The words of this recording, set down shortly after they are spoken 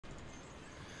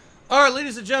Alright,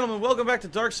 ladies and gentlemen, welcome back to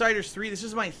Darksiders 3. This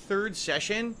is my third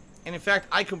session, and in fact,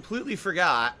 I completely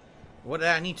forgot what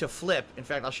I need to flip. In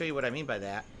fact, I'll show you what I mean by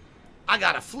that. I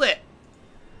gotta flip!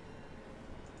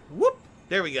 Whoop!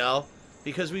 There we go.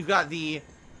 Because we've got the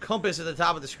compass at the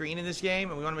top of the screen in this game,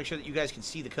 and we want to make sure that you guys can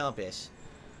see the compass.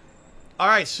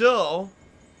 Alright, so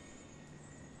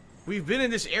we've been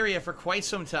in this area for quite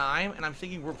some time, and I'm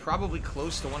thinking we're probably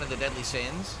close to one of the deadly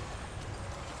sins.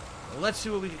 Let's see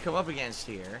what we can come up against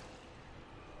here.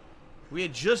 We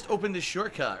had just opened this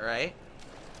shortcut, right?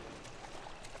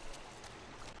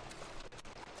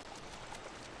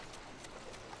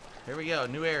 Here we go,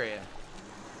 new area.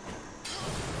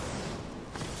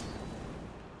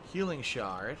 Healing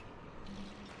shard.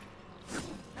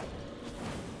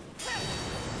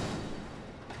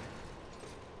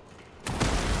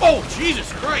 Oh,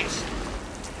 Jesus Christ!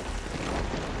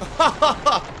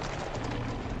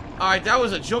 Alright, that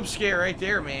was a jump scare right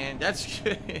there, man. That's...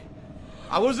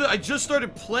 I just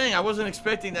started playing. I wasn't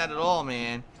expecting that at all,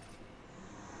 man.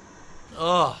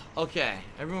 Ugh, okay.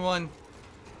 Everyone,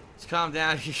 let's calm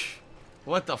down.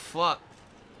 What the fuck?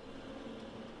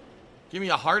 Give me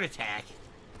a heart attack.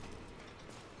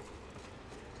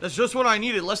 That's just what I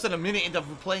needed, less than a minute into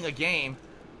playing a game.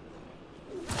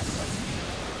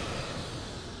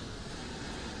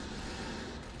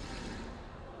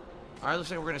 Alright, looks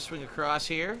like we're gonna swing across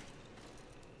here.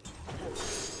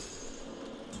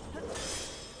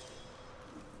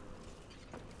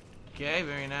 Okay,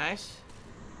 very nice.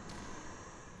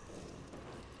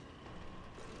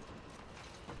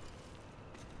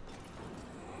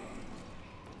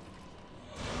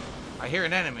 I hear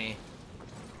an enemy.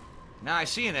 Now I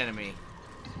see an enemy.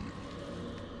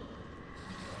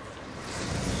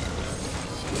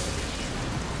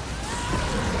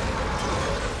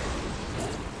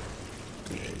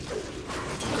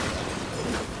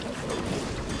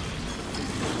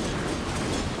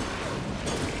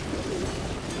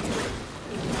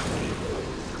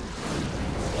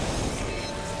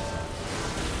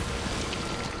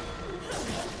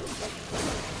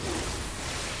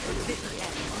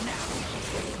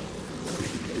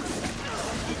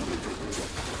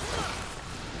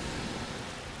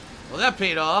 Well, that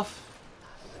paid off.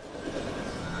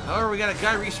 However, we got a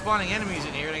guy respawning enemies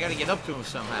in here, and I gotta get up to him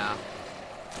somehow.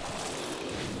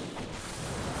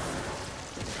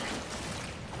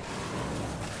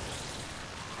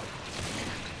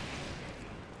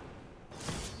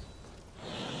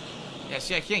 Yeah,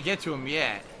 see, I can't get to him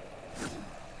yet.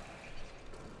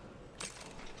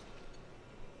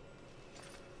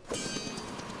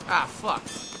 Ah, fuck.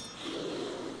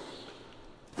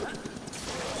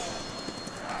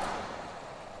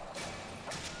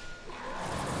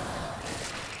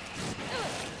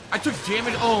 I took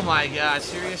damage. Oh my god,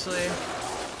 seriously?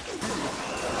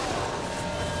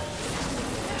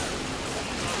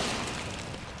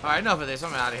 Alright, enough of this.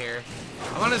 I'm out of here.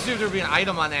 I wanted to see if there would be an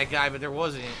item on that guy, but there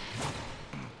wasn't.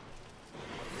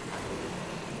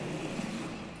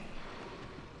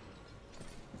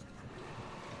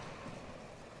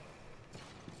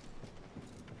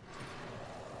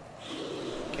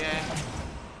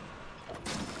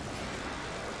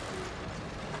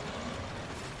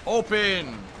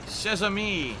 Open!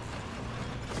 Sesame!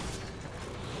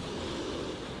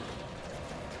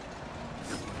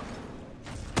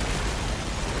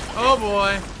 Oh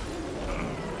boy!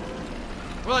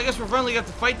 Well, I guess we're finally got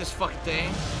to fight this fucking thing.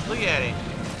 Look at it.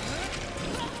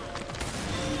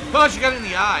 Oh, she got it in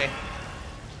the eye.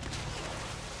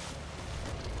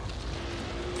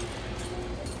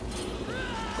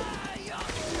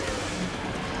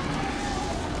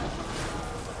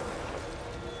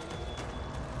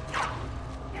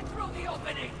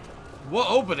 What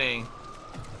opening?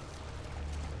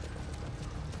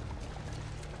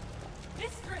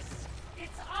 Mistress,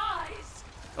 its eyes.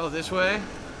 Oh, this way?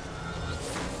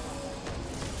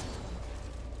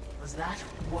 Was that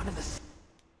one of the...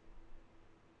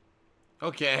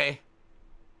 Okay.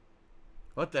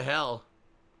 What the hell?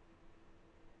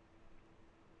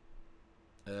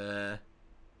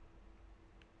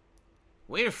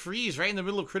 Way to freeze right in the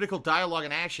middle of critical dialogue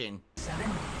and action.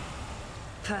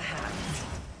 Perhaps.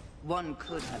 One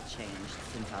could have changed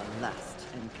since our last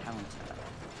encounter.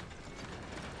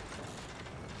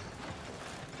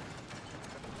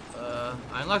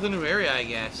 I unlocked a new area, I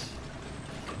guess.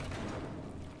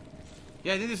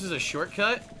 Yeah, I think this is a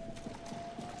shortcut.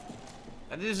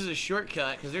 I think this is a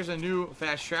shortcut, because there's a new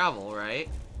fast travel, right?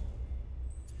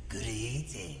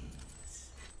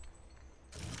 Greetings.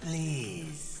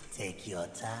 Please take your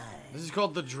time. This is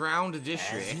called the Drowned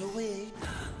District. As you wish.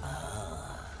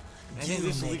 I think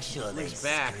this links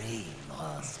back.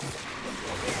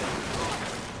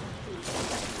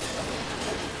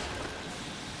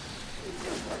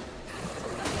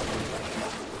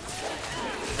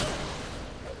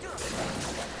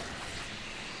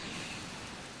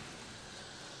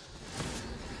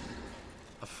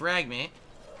 fragment.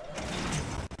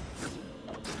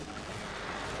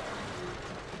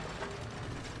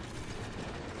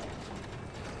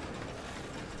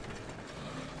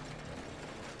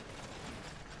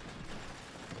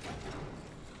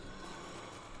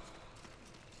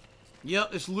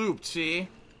 Yep, it's looped, see?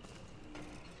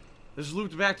 This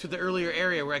looped back to the earlier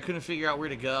area where I couldn't figure out where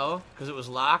to go because it was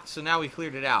locked, so now we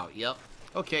cleared it out. Yep.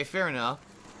 Okay, fair enough.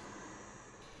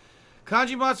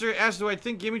 Kanji Monster asks, do I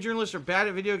think gaming journalists are bad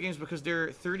at video games because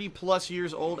they're 30 plus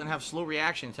years old and have slow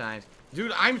reaction times?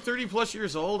 Dude, I'm 30 plus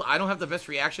years old. I don't have the best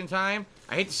reaction time.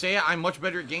 I hate to say it, I'm much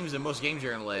better at games than most game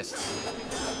journalists.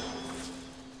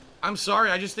 I'm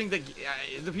sorry, I just think that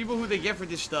the people who they get for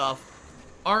this stuff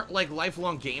aren't like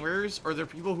lifelong gamers, or they're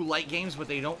people who like games but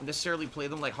they don't necessarily play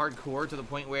them like hardcore to the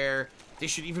point where they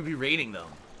should even be rating them.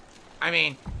 I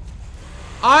mean,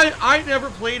 I never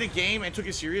played a game and took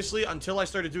it seriously until I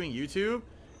started doing YouTube,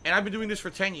 and I've been doing this for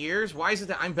 10 years. Why is it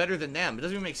that I'm better than them? It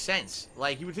doesn't even make sense.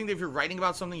 Like, you would think that if you're writing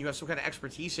about something, you have some kind of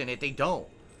expertise in it. They don't.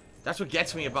 That's what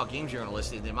gets me about game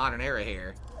journalists in the modern era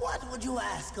here. What would you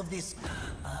ask of this?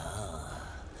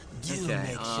 Do Okay,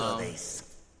 make sure they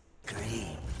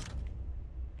scream.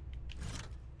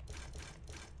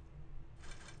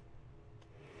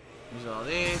 Use all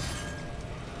these.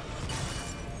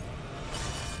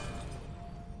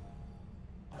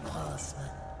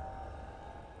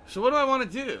 So what do I want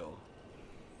to do?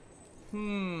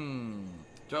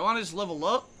 Do I want to just level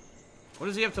up? What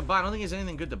does he have to buy? I don't think there's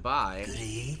anything good to buy. Good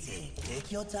eating.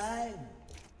 Take your time.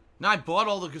 No, I bought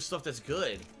all the good stuff that's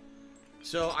good.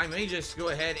 So I may just go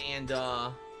ahead and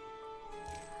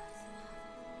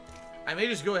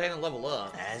level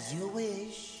up. As you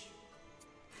wish.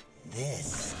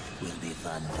 This will be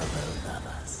fun for both of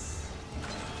us.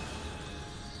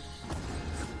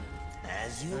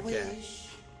 As you wish.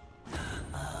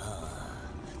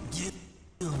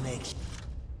 Do make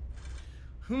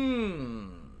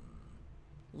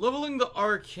Leveling the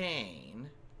arcane.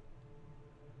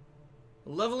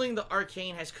 Leveling the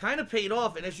arcane has kind of paid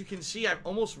off, and as you can see, I've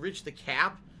almost reached the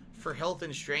cap for health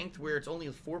and strength, where it's only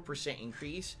a 4%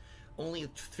 increase. Only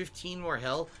 15 more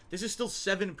health. This is still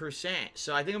 7%,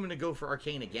 so I think I'm going to go for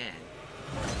arcane again.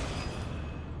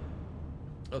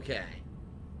 Okay.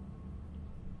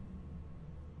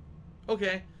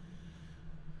 Okay.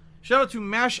 Shout out to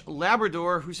Mash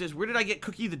Labrador, who says, where did I get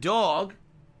Cookie the dog?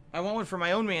 I want one for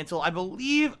my own mantle. I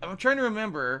believe, I'm trying to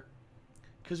remember,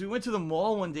 because we went to the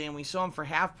mall one day and we saw him for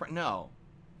half price. No.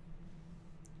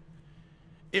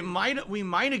 We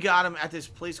might have got him at this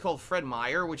place called Fred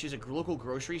Meyer, which is a local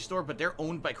grocery store, but they're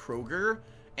owned by Kroger.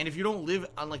 And if you don't live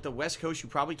on like the West Coast, you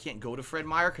probably can't go to Fred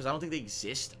Meyer because I don't think they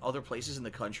exist other places in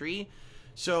the country.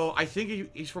 So I think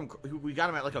he's from. We got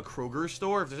him at like a Kroger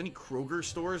store. If there's any Kroger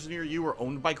stores near you or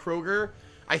owned by Kroger,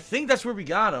 I think that's where we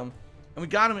got him. And we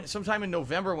got him sometime in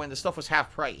November when the stuff was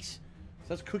half price.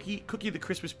 So that's Cookie the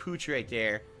Christmas Pooch right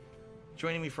there,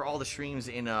 joining me for all the streams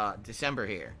in December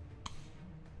here.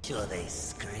 sure they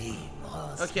scream.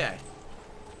 Okay.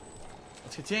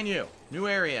 Let's continue. New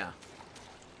area.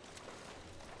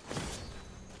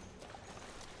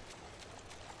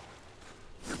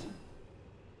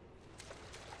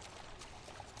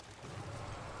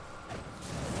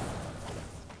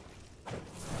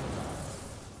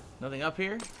 Nothing up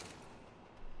here?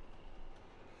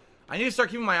 I need to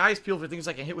start keeping my eyes peeled for things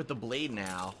I can hit with the blade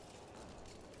now.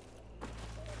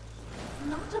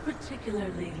 Not a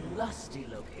particularly lusty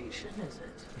location, is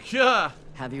it? Yeah.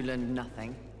 Have you learned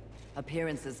nothing?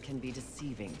 Appearances can be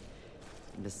deceiving.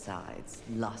 Besides,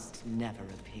 lust never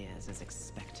appears as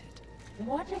expected.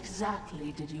 What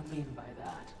exactly did you mean by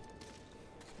that?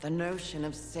 The notion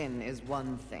of sin is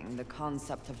one thing, the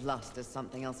concept of lust is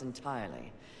something else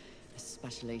entirely.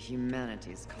 Especially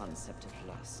humanity's concept of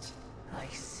lust. I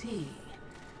see.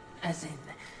 As in,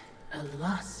 a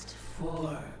lust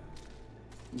for...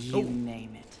 You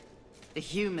name it. The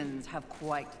humans have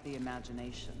quite the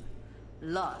imagination.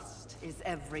 Lust is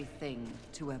everything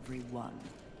to everyone.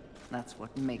 That's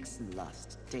what makes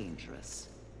lust dangerous.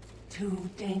 Too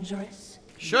dangerous?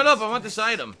 Shut up, I want this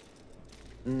item.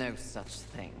 No such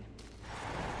thing.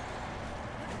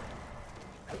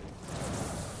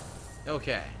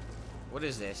 Okay. What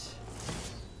is this?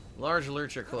 Large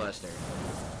lurcher cluster.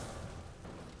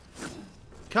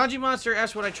 Kanji Monster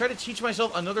asks, would I try to teach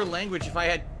myself another language if I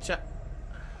had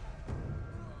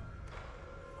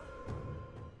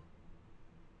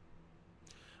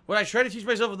Would I try to teach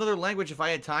myself another language if I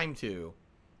had time to?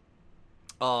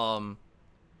 I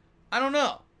don't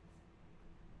know.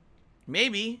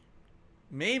 Maybe.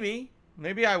 Maybe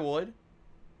I would.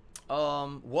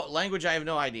 What language? I have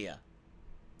no idea.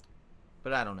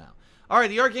 But I don't know. All right,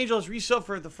 the Archangel has resubbed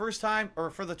for the first time, or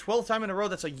for the 12th time in a row.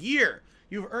 That's a year.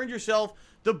 You've earned yourself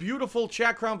the beautiful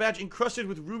chat crown badge encrusted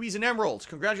with rubies and emeralds.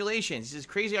 Congratulations. This is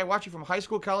crazy. I watch you from high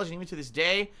school, college, and even to this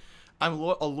day. I'm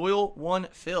a loyal one,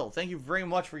 Phil. Thank you very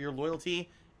much for your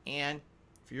loyalty and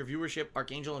for your viewership,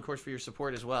 Archangel, and of course for your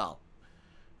support as well.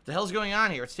 What the hell's going on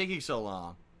here? It's taking so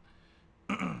long.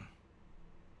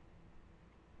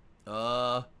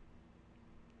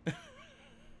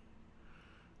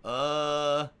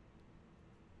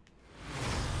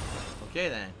 Okay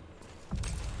then.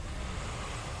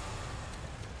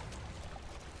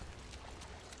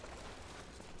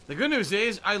 The good news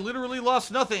is, I literally lost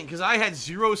nothing, because I had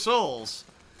 0 souls.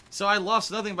 So I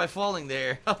lost nothing by falling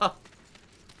there.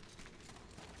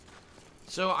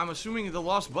 So I'm assuming the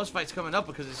lost boss fight's coming up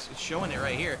because it's showing it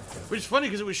right here. Which is funny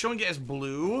because it was showing it as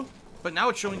blue, but now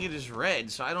it's showing it as red,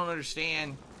 so I don't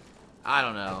understand. I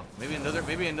don't know.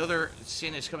 Maybe another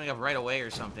sin is coming up right away or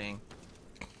something.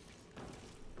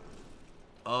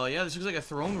 Oh yeah, this looks like a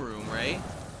throne room, right?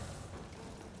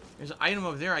 There's an item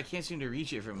up there. I can't seem to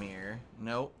reach it from here.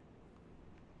 Nope.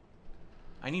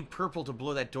 I need purple to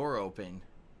blow that door open.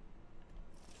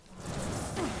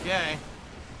 Okay.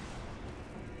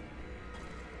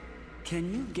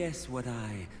 Can you guess what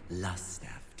I lust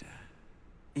after?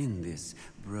 In this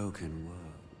broken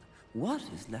world, what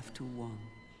is left to want?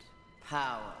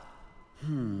 Power.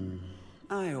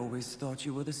 I always thought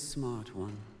you were the smart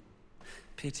one.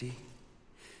 Pity.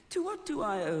 To what do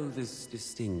I owe this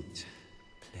distinct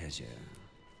pleasure?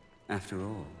 After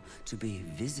all, to be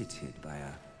visited by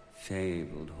a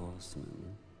fabled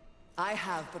horseman. I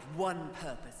have but one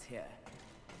purpose here.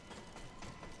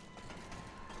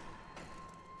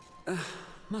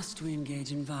 Must we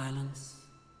engage in violence?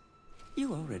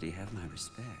 You already have my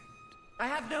respect. I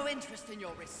have no interest in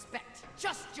your respect,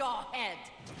 just your head.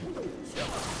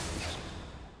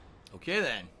 Okay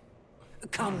then.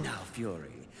 Come now,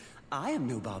 Fury. I am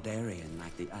no barbarian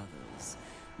like the others.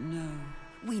 No,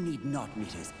 we need not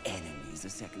meet as enemies a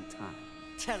second time.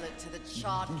 Tell it to the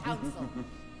Charred Council.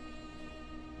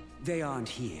 They aren't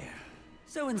here.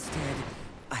 So instead,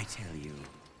 I tell you,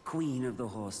 Queen of the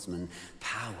Horsemen,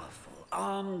 powerful,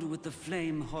 armed with the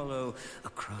flame hollow, a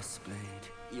crossblade,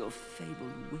 your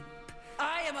fabled whip.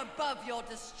 I am above your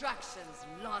distractions,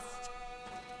 Lust.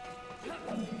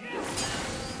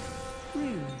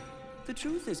 Really? The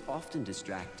truth is often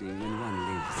distracting when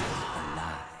one lives a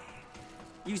lie.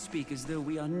 You speak as though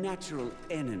we are natural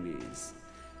enemies.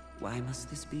 Why must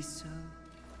this be so?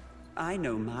 I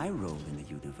know my role in the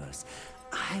universe.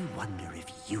 I wonder if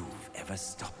you've ever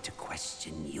stopped to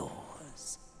question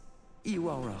yours. You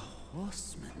are a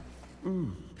horseman.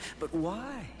 But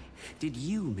why did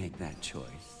you make that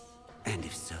choice? And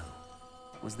if so,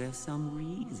 was there some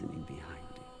reasoning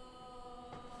behind it?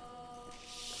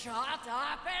 Shut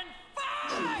up and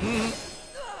fight!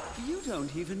 You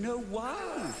don't even know why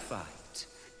you fight,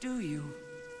 do you?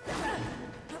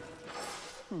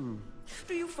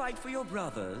 Do you fight for your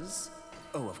brothers?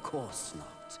 Oh, of course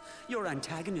not. Your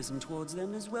antagonism towards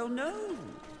them is well known.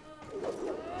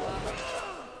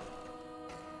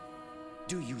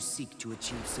 Do you seek to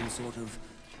achieve some sort of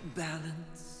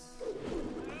balance?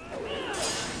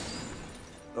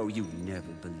 Oh, you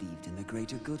never believed in the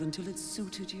greater good until it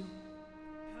suited you.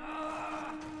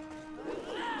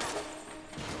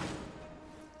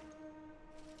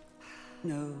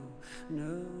 No, no,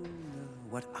 no.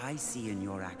 What I see in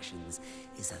your actions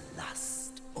is a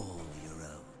lust all your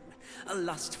own. A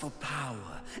lust for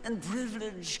power and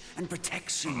privilege and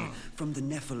protection from the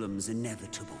Nephilim's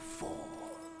inevitable fall.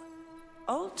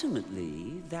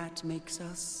 Ultimately, that makes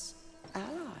us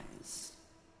allies,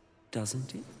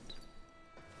 doesn't it?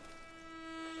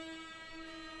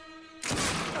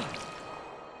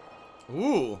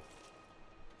 Ooh.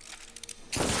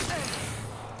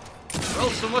 Well,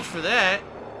 so much for that.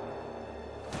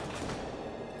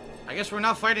 I guess we're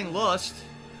not fighting Lust.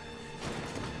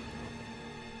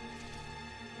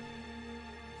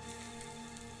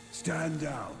 Stand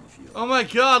down, Fury. Oh my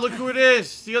god, look who it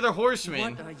is! The other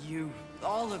horseman. What are you,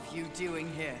 all of you, doing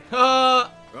here?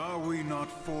 Are we not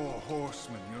 4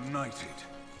 horsemen united?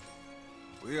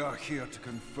 We are here to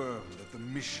confirm that the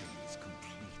mission is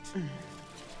complete.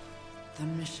 The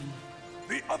mission.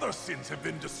 The other sins have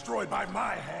been destroyed by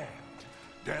my hand.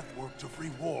 Death worked to free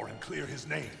war and clear his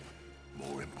name.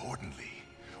 More importantly,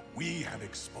 we have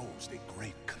exposed a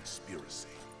great conspiracy.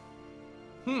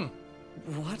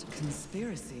 What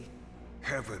conspiracy?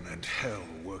 Heaven and hell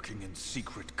working in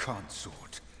secret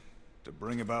consort to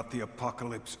bring about the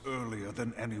apocalypse earlier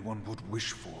than anyone would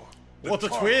wish for. What a The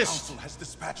Tar twist! Council has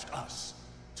dispatched us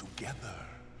together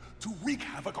to wreak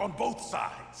havoc on both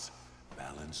sides.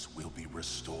 balance will be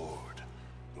restored.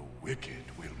 The wicked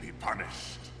will be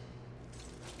punished.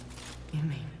 You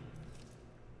mean?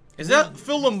 Is that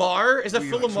Phil Lamar? Is that We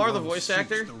Phil are to Lamar, the voice unseat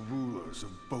actor? the rulers of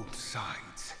both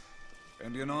sides.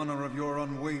 And in honor of your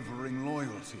unwavering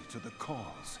loyalty to the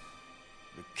cause,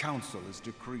 the council has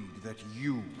decreed that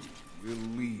you will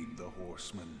lead the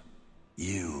horsemen.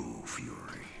 You,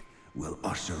 Fury, will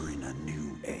usher in a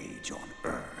new age on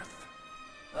Earth.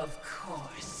 Of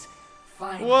course.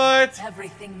 Finally, What?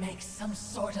 everything makes some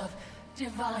sort of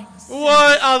divine sense.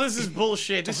 What? Oh, this is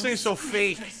bullshit. This thing's so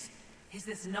fake. Mistress, is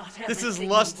this not This is everything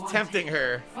lust you wanted? tempting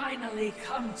her. Finally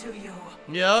come to you.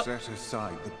 Yep. Set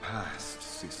aside the past,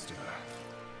 sister.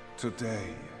 Today,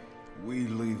 we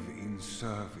live in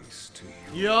service to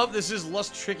you. Yup, this is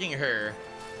lust tricking her.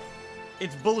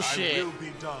 It's bullshit. I will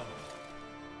be done.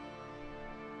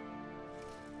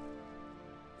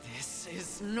 This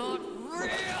is not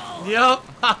real! Yup.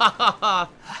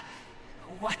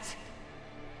 What?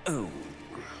 Oh,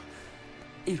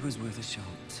 it was worth a shot.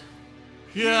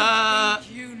 Yeah.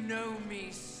 You know me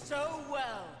so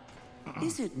well.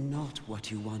 Is it not what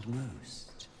you want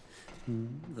most?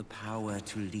 The power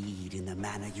to lead in the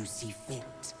manner you see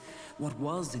fit. What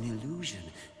was an illusion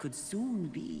could soon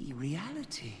be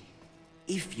reality.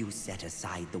 If you set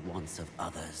aside the wants of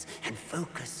others and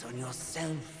focus on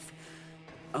yourself.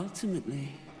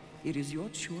 Ultimately, it is your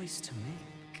choice to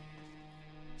make.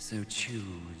 So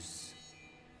choose.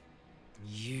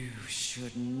 You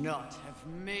should not have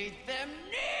made them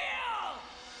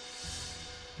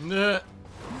kneel! Nah.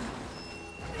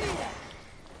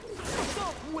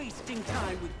 Stop wasting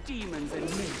time with demons and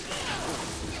me.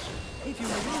 If you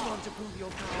really want to prove your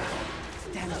power,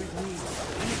 stand with me,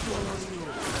 and it's all on you.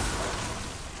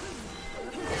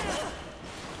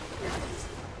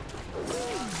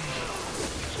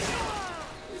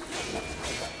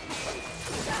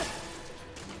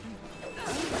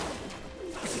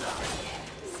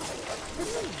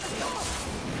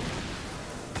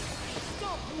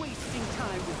 Stop wasting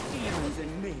time with demons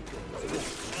and makers.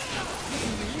 If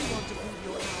you really want to prove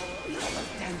your power,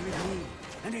 stand with me,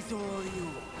 and it's all you.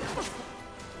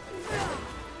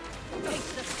 Take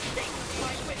the sting of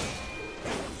my wit!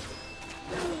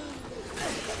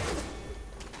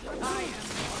 I am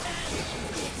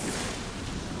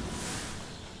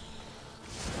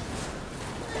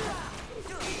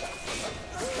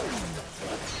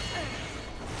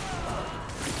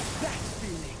That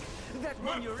feeling, that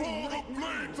when you're in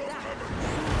blades of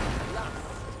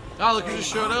Oh, look who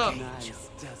just showed up. nice,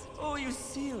 does it? Oh, you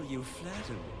seal, you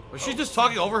flatter me. Was she just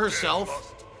talking over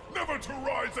herself? never to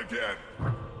rise again.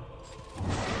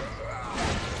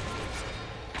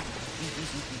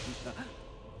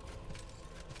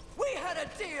 We had a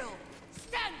deal!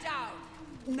 Stand down!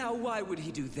 Now, why would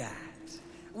he do that?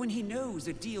 When he knows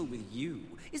a deal with you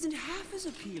isn't half as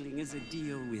appealing as a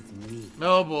deal with me.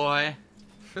 Oh boy.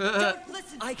 Don't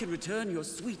listen! I can return your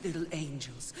sweet little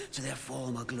angels to their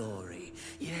former glory.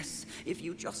 Yes, if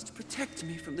you just protect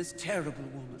me from this terrible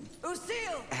woman.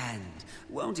 Lucille! And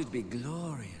won't it be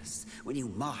glorious when you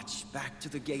march back to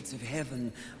the gates of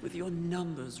heaven with your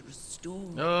numbers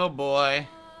restored? Oh boy.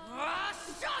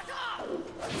 Shut up!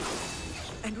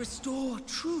 And restore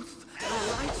truth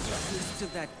and righteousness to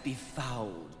that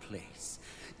befouled place.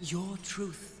 Your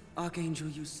truth, Archangel,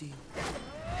 you see.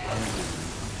 Heaven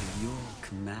under your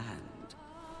command.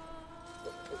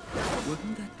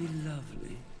 Wouldn't that be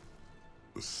lovely?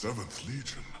 The 7th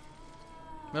Legion,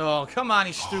 Oh, come on,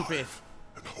 he's stupid.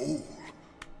 and whole,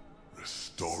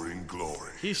 restoring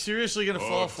glory. He's seriously gonna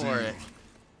fall for it.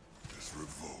 Is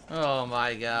revoked. Oh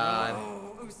my god.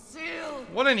 Oh, Lucille!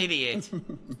 What an idiot.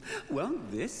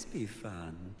 Won't this be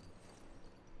fun?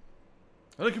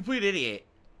 What a complete idiot.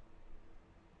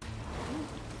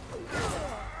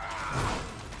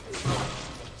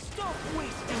 Stop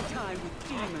wasting time with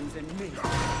demons and me.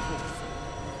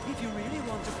 If you really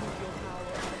want to prove your power,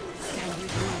 stand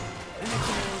with me, and it's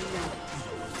all you.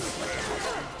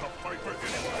 To fight for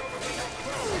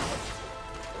anyone.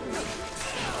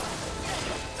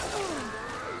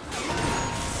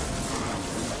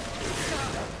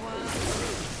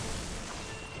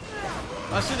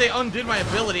 I said they undid my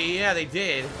ability. Yeah, they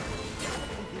did.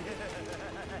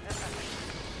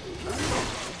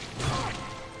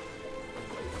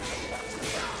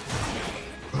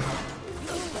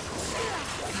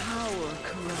 Power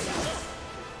corrupts,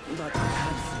 but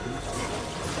absolute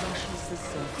crushes the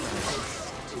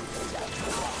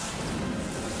self-righteous.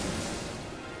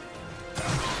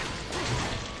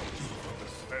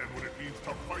 Understand what it means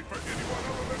to fight for anyone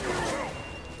other than yourself.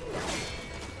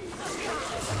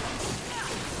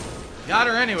 Got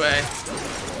her anyway.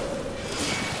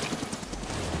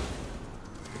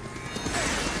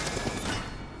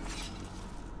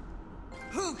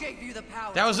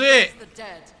 power That was to it. raise the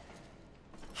dead.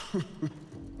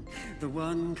 The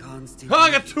one constant. Oh,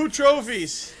 I got 2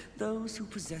 trophies. Those who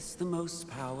possess the most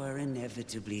power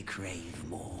inevitably crave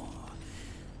more.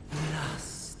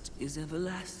 Lust is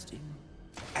everlasting.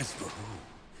 As for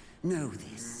who, know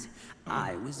this.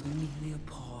 I was merely a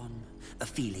pawn. A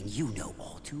feeling you know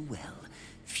all too well.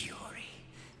 Fury.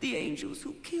 The angels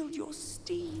who killed your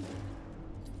steed.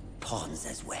 Pawns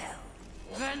as well.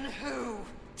 Then who?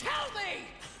 Tell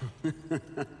me!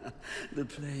 The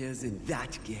players in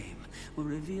that game will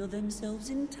reveal themselves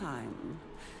in time.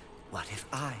 What if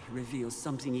I reveal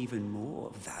something even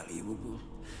more valuable?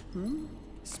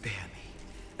 Spare me,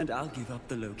 and I'll give up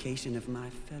the location of my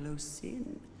fellow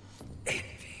sin.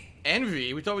 Envy.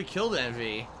 Envy? We thought we killed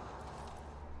Envy.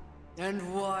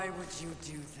 And why would you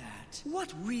do that?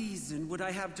 What reason would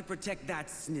I have to protect that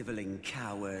sniveling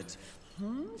coward?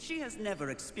 She has never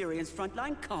experienced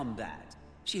frontline combat.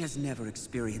 She has never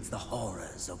experienced the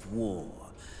horrors of war.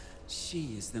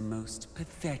 She is the most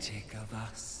pathetic of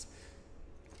us.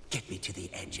 Get me to the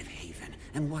edge of Haven,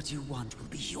 and what you want will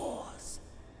be yours.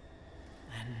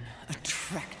 An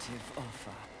attractive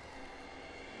offer.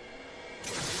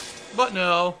 But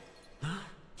no.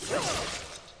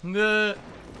 Nah.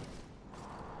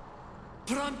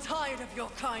 But I'm tired of your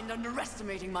kind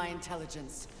underestimating my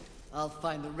intelligence. I'll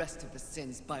find the rest of the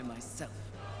sins by myself.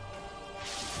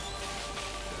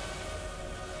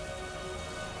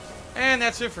 And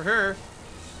that's it for her.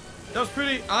 That was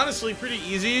honestly pretty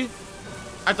easy.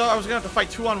 I thought I was gonna have to fight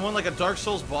 2-on-1 like a Dark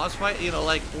Souls boss fight, you know,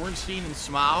 like Ornstein and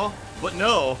Smile. But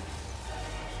no.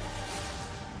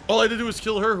 All I had to do was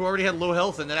kill her, who already had low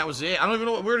health, and then that was it. I don't even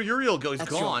know where Uriel goes. He's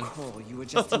gone. At your core, you were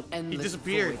just an endless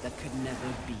disappeared. void that could never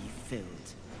be filled.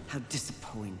 How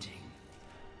disappointing.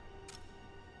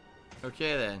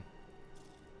 Okay then.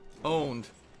 Owned.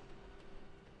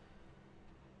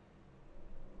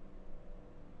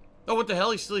 Oh, what the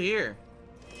hell? He's still here.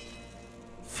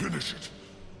 Finish it.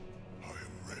 I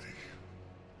am ready.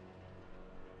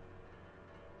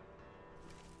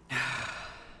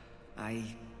 I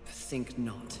think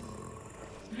not.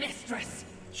 Mistress!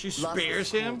 She spares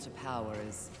Lust's him? call to power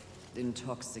is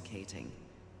intoxicating.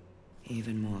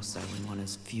 Even more so when one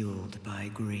is fueled by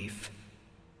grief.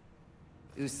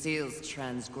 Lucille's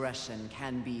transgression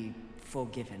can be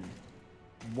forgiven.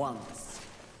 Once.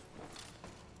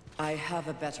 I have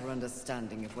a better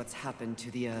understanding of what's happened to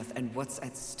the Earth and what's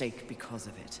at stake because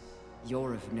of it.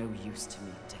 You're of no use to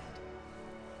me, Dead.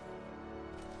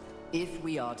 If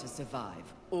we are to survive,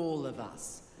 all of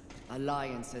us,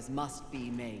 alliances must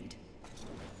be made.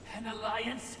 An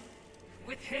alliance?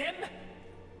 With him?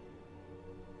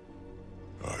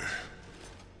 I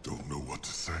don't know what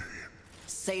to say.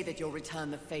 Say that you'll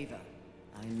return the favor.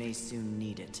 I may soon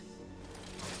need it.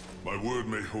 My word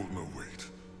may hold no weight,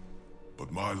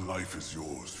 but my life is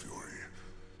yours, Fury.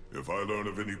 If I learn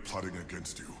of any plotting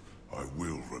against you, I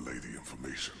will relay the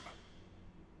information.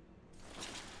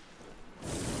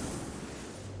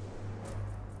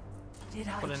 Did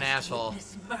I What an just asshole.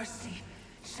 witness mercy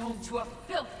shown to a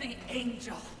filthy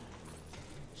angel?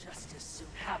 Just as soon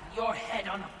have your head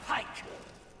on a pike.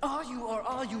 Are you or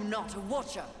are you not a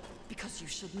Watcher? Because you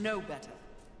should know better.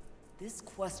 This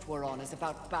quest we're on is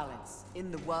about balance,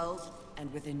 in the world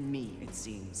and within me, it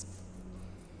seems.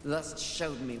 Lust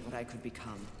showed me what I could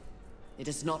become. It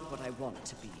is not what I want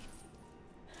to be.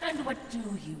 And what do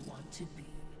you want to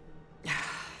be?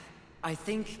 I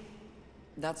think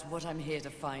that's what I'm here to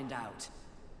find out.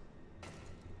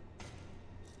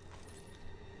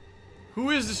 Who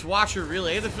is this Watcher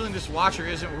really? I have the feeling this Watcher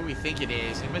isn't who we think it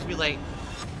is. It must be like,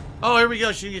 oh, here we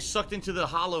go. She gets sucked into the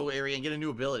hollow area and get a new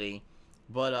ability.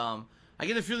 But I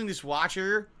get the feeling this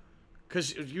Watcher,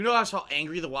 because you know how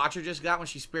angry the Watcher just got when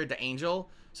she spared the angel.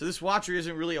 So this Watcher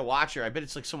isn't really a Watcher. I bet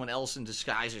it's like someone else in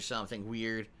disguise or something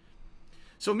weird.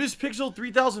 So Miss Pixel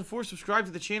 3004 subscribed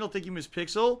to the channel. Thank you, Miss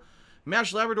Pixel.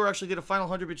 Mash Labrador actually did a final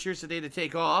 100-bit cheers today to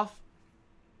take off,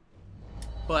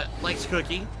 but likes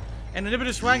Cookie. And the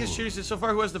Nibitus Wagon cheers said so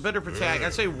far who has the better protect.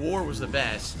 I'd say War was the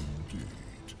best. Indeed.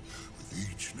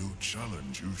 With each new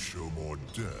challenge, you show more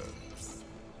depth.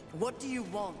 What do you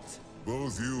want?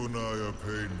 Both you and I are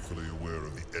painfully aware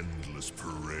of the endless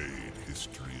parade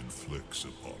history inflicts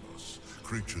upon us.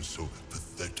 Creatures so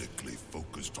pathetically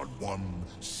focused on one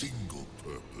single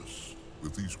purpose.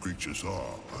 But these creatures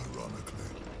are, ironically,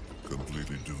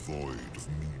 completely devoid of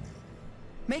meaning.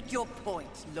 Make your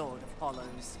point, Lord of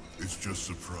Hollows. It's just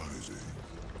surprising,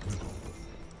 no,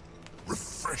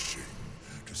 refreshing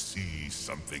to see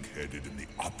something headed in the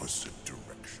opposite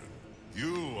direction.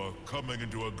 You are coming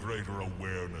into a greater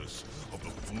awareness of the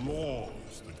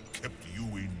flaws that kept you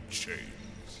in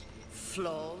chains.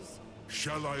 Flaws?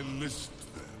 Shall I list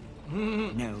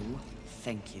No,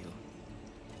 thank you.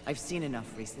 I've seen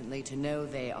enough recently to know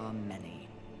they are many.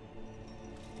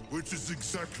 Which is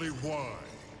exactly why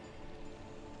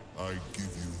I give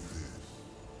you this.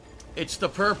 It's the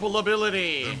purple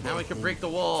ability. And Now we can break the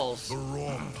walls. The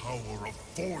raw power of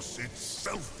force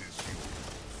itself is yours.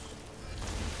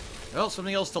 Well,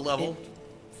 something else to level. It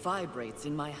vibrates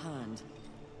in my hand.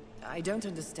 I don't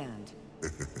understand.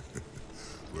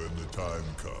 When the time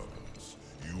comes,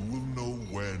 you will know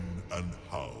when and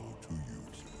how to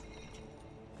use it.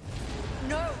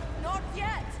 No, not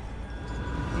yet!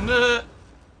 Nah.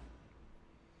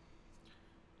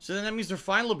 So then that means their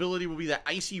final ability will be that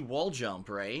icy wall jump,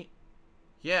 right?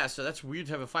 Yeah, so that's weird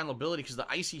to have a final ability because the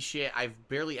icy shit, I've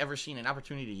barely ever seen an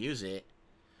opportunity to use it.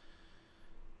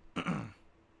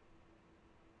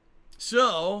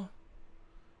 So,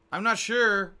 I'm not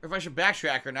sure if I should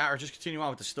backtrack or not, or just continue on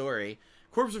with the story.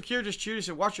 Corpse of Kira just cheered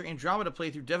and watch your Andromeda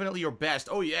playthrough. Definitely your best.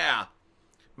 Oh, yeah.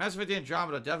 Mass Effect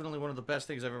Andromeda, definitely one of the best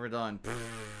things I've ever done.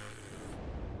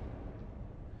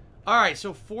 Alright,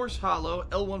 so Force Hollow,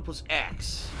 L1 plus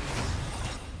X.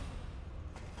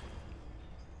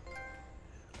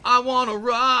 I wanna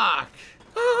rock!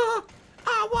 Ah,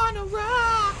 I wanna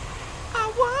rock!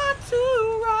 I want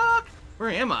to rock!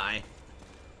 Where am I?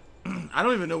 I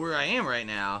don't even know where I am right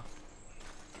now.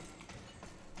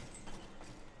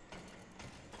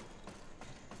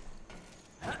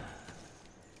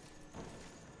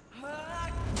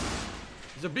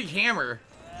 There's a big hammer.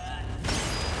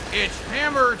 It's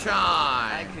hammer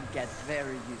time! I could get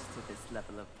very used to this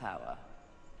level of power.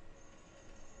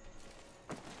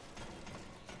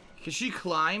 Can she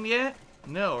climb yet?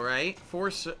 No, right?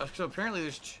 Force. So apparently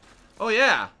there's. Oh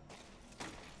yeah.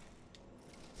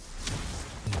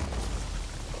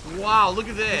 Wow, look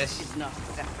at this. This is not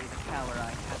exactly the power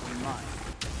I have in mind.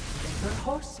 The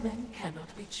horsemen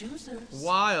cannot be choosers.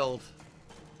 Wild.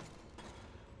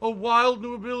 A wild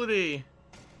new ability.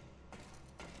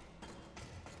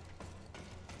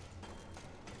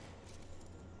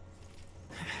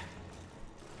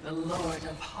 The Lord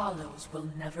of Hollows will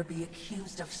never be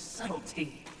accused of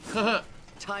subtlety.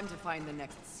 Time to find the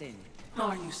next sin.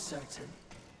 Are you certain?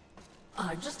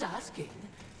 I'm just asking.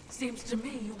 Seems to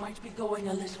me you might be going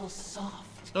a little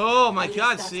soft. Oh my At least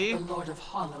god, that's see? what the Lord of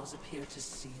Hollows appear to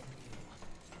see in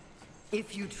you.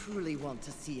 If you truly want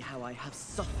to see how I have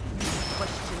softened,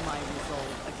 question my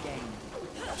resolve again.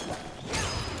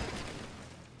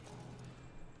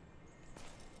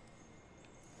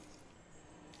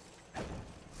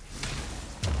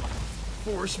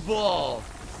 Force ball.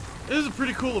 This is a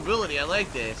pretty cool ability. I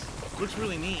like this. Looks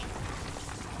really neat.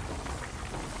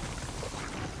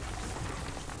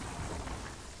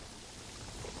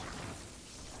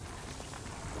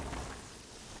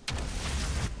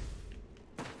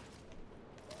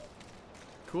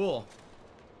 Cool.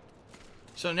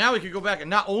 So now we can go back and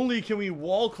not only can we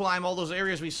wall climb all those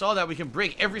areas we saw, that we can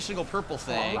break every single purple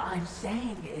thing. All I'm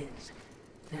saying is,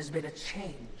 there's been a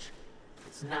change.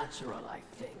 It's natural, I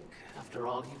think, after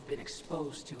all you've been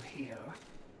exposed to here.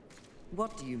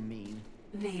 What do you mean?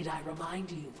 Need I remind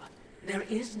you, there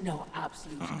is no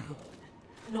absolute good,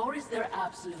 nor is there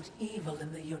absolute evil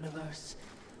in the universe.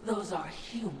 Those are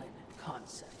human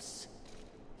concepts.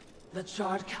 The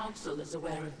Charred Council is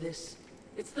aware of this.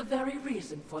 It's the very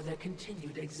reason for their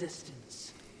continued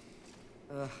existence.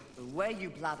 The way you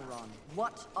blather on.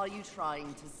 What are you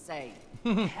trying to say?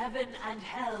 Heaven and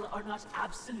hell are not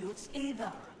absolutes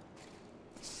either.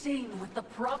 Seen with the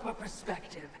proper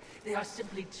perspective, they are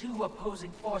simply two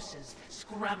opposing forces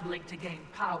scrambling to gain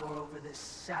power over this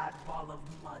sad ball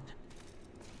of mud.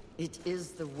 It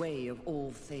is the way of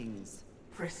all things.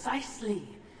 Precisely.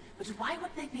 But why would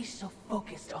they be so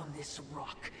focused on this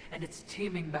rock and its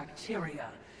teeming bacteria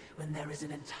when there is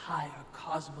an entire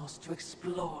cosmos to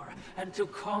explore and to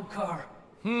conquer?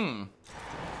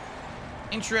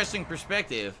 Interesting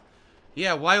perspective.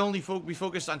 Yeah, why only be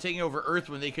focused on taking over Earth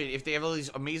when they could, if they have all these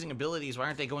amazing abilities, why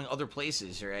aren't they going other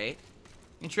places, right?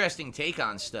 Interesting take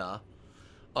on stuff.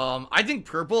 I think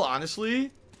purple,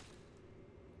 honestly,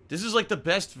 this is like the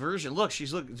best version. Look,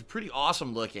 it's pretty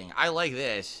awesome looking. I like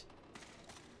this.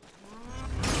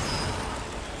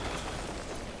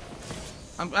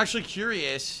 I'm actually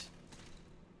curious.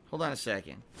 Hold on a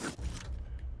second.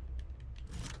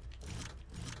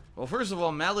 Well, first of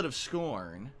all, Mallet of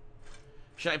Scorn.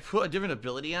 Should I put a different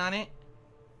ability on it?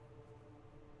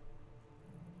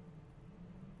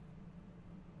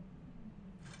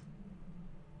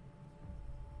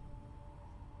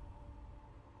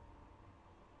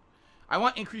 I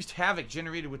want increased havoc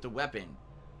generated with the weapon.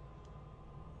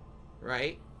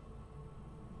 Right?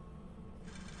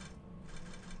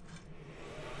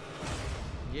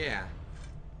 Yeah.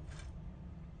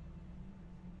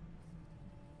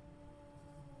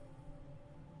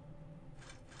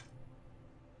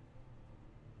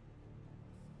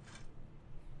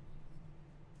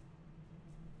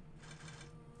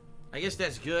 guess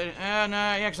that's good. No,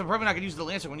 yeah, because I'm probably not going to use the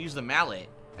lance. I'm going to use the mallet,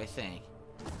 I think.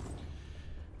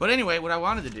 But anyway, what I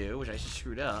wanted to do, which I just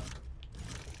screwed up.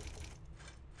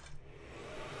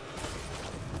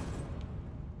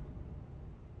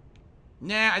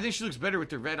 Nah, I think she looks better with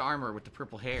the red armor with the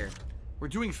purple hair. We're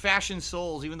doing Fashion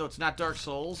Souls, even though it's not Dark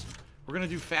Souls. We're going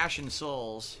to do Fashion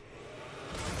Souls.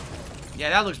 Yeah,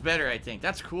 that looks better, I think.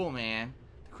 That's cool, man.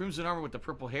 The crimson armor with the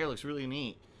purple hair looks really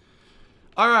neat.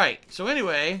 Alright, so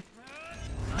anyway,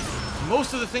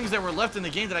 most of the things that were left in the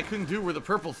game that I couldn't do were the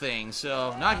purple things,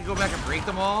 so now I can go back and break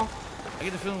them all. I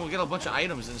get the feeling we'll get a bunch of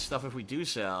items and stuff if we do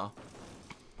so.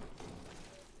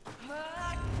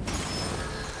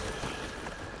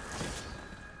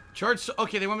 Charge,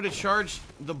 okay, they want me to charge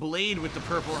the blade with the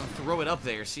purple and throw it up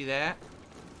there, see that?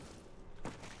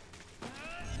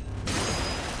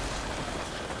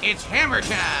 It's hammer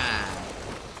time!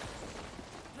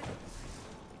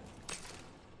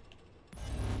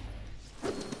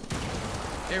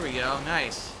 There we go,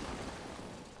 nice.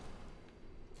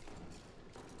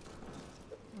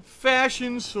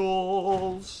 Fashion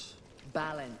Souls.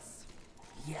 Balance.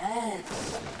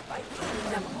 Yes. By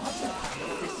keeping them occupied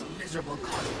with this miserable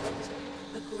conflict,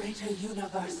 the greater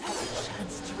universe has a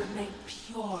chance to remain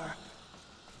pure.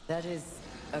 That is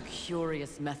a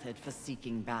curious method for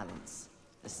seeking balance,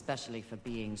 especially for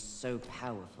being so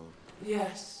powerful.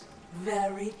 Yes,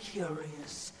 very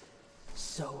curious.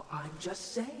 So I'm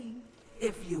just saying,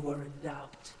 if you were in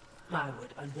doubt, I would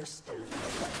understand.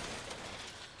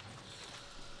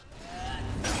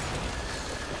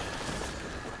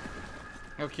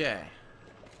 Okay.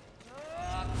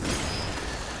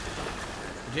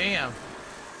 Damn.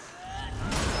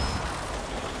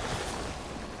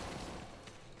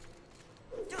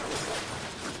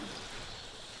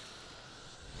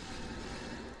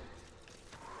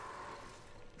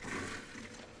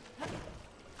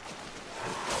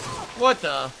 What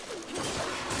the?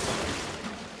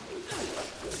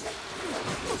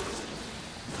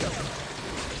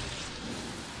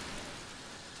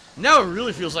 Now it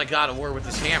really feels like God of War with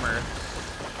this hammer.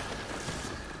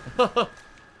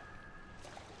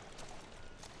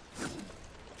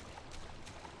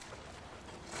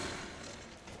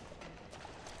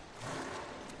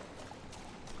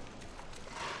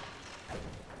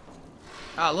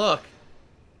 Ah, look.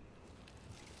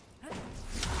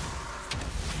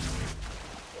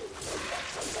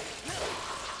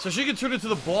 So she can turn into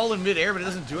the ball in midair, but it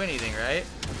doesn't do anything, right?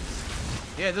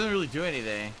 Yeah, it doesn't really do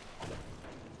anything.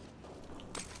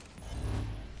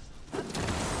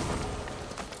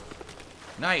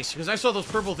 Nice, because I saw those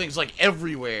purple things, like,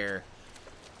 everywhere.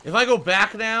 If I go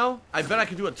back now, I bet I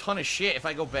could do a ton of shit if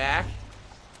I go back.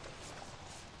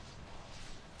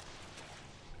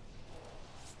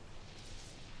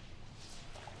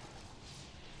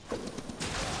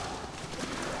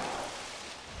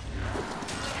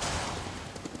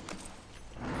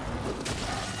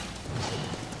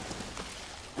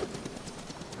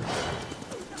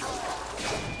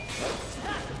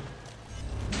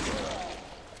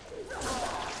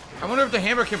 I wonder if the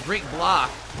hammer can break block.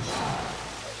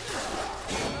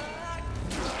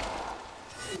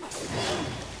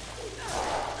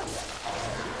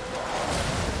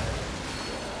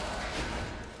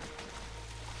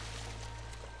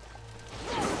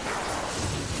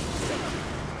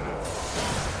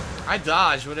 I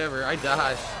dodged, whatever. I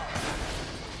dodged.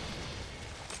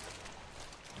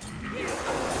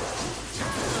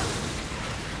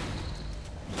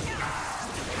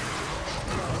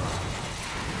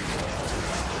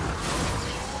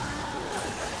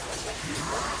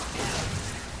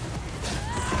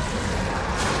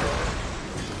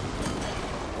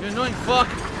 You annoying fuck.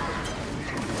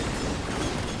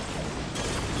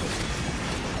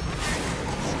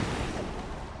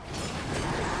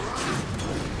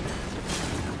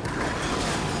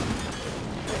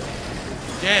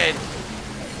 Dead.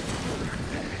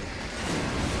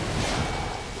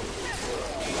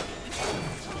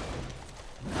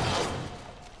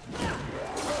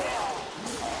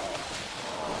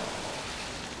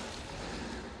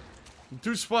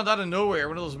 Dude spawned out of nowhere,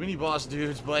 one of those mini boss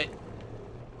dudes, but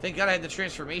thank God I had the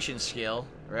transformation skill,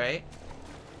 right?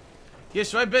 Yeah,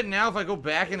 so I bet now if I go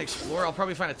back and explore, I'll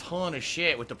probably find a ton of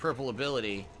shit with the purple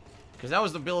ability. Because that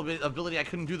was the ability I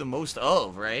couldn't do the most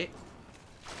of, right?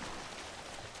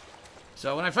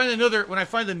 So when I find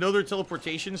another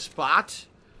teleportation spot,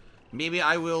 maybe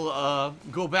I will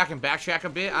go back and backtrack a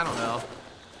bit. I don't know.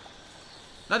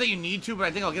 Not that you need to, but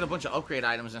I think I'll get a bunch of upgrade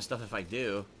items and stuff if I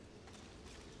do.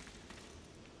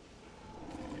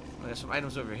 There's some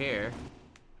items over here.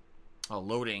 Oh,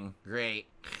 loading. Great.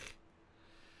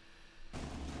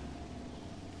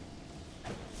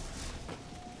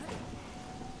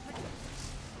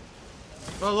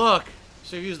 Well, look.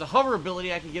 So if you use the hover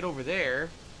ability, I can get over there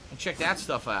and check that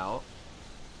stuff out.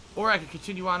 Or I could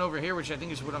continue on over here, which I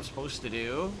think is what I'm supposed to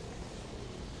do.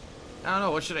 I don't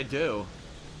know. What should I do?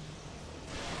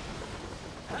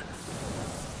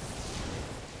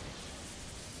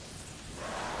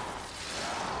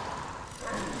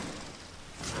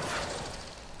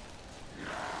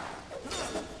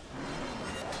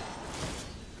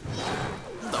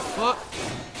 What the fuck?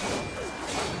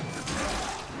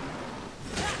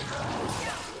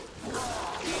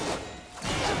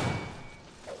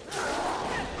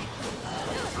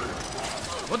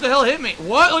 What the hell hit me?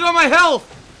 What? Look at my health!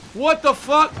 What the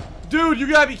fuck? Dude, you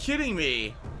gotta be kidding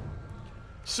me.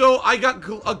 So, I got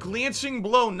a glancing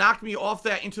blow knocked me off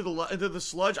that into the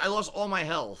sludge. I lost all my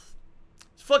health.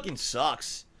 This fucking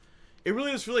sucks. It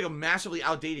really does feel like a massively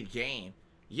outdated game.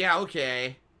 Yeah,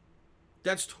 okay.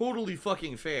 That's totally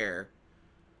fucking fair.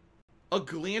 A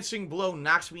glancing blow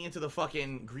knocks me into the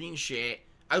fucking green shit.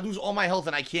 I lose all my health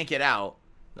and I can't get out.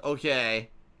 Okay.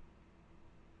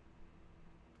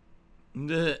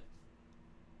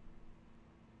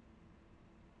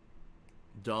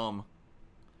 Dumb.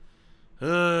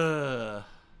 It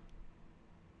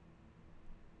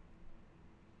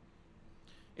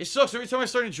sucks. Every time I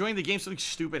start enjoying the game, something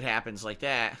stupid happens like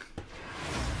that.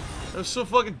 That was so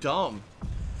fucking dumb.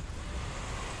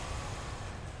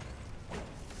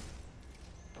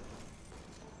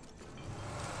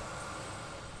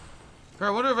 I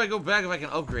wonder if I go back if I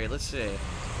can upgrade. Let's see.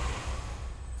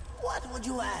 What would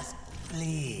you ask?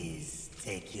 Please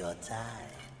take your time.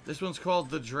 This one's called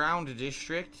the Drowned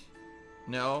District.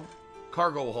 No.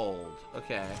 Cargo Hold.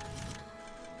 Okay.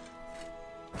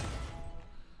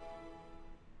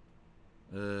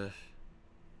 I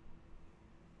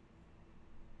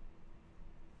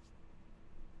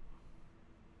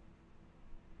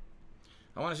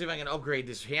want to see if I can upgrade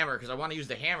this hammer, because I want to use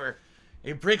the hammer.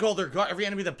 It break all their guard. Every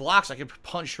enemy that blocks, I can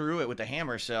punch through it with the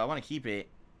hammer, so I want to keep it.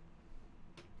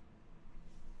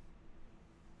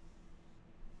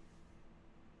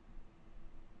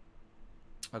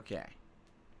 Okay.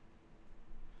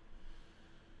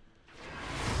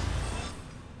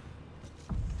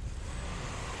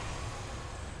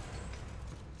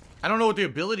 I don't know what the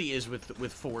ability is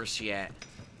with force yet.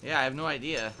 Yeah, I have no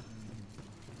idea.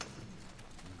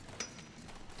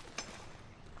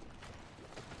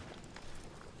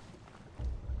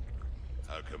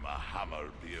 How can a hammer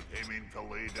be aiming to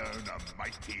lay down a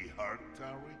mighty hurt,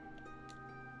 are we?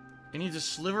 It needs a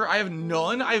sliver? I have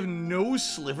none? I have no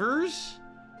slivers?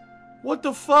 What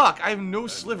the fuck? I have no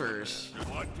slivers. Good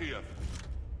luck to you.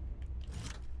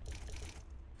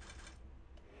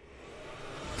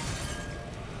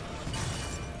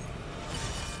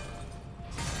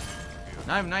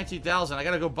 Now I have 19,000. I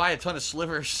gotta go buy a ton of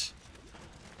slivers.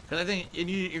 Because I think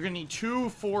you're gonna need 2,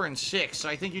 4, and 6. So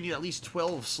I think you need at least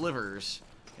 12 slivers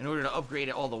in order to upgrade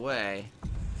it all the way.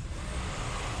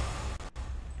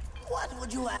 What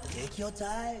would you ask? Take your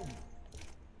time.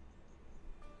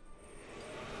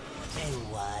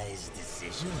 A wise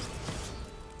decision.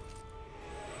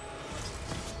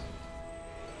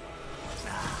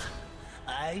 Ah,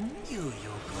 I knew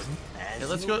you couldn't. Yeah,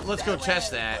 let's go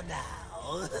test that.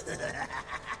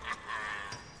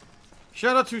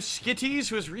 Shout out to Skitties,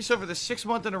 who has reset for the 6th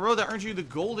month in a row. That earns you the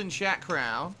golden chat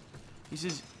crown. He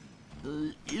says,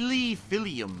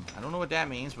 Illyphilium. I don't know what that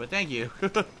means, but thank you.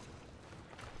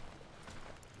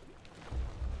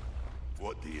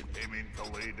 What do you aiming to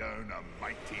lay down a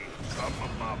mighty some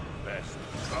of my best,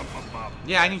 some of my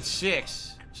Yeah, I need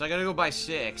 6. So I gotta go buy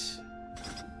 6.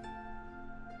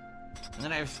 And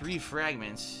then I have 3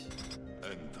 fragments.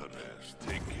 interest.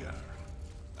 Take care.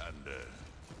 And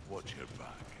watch your back.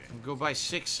 Go buy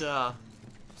 6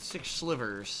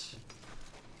 slivers.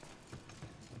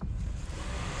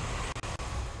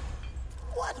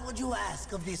 What would you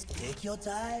ask of this? Take your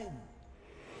time.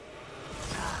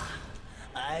 Ah,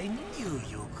 I knew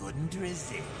you couldn't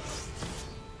resist.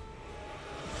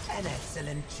 An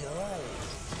excellent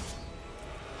choice.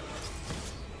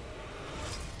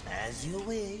 As you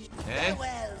wish. Okay.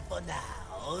 Farewell for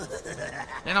now.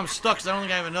 And I'm stuck because I don't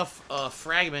think I have enough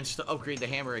fragments to upgrade the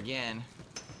hammer again.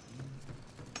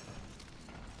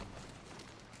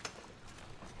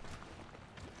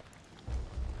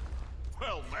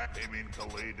 Well, that aiming to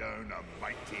lay down a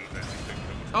mighty anything.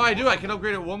 Oh, I do. I can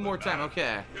upgrade it one more time.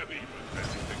 Okay.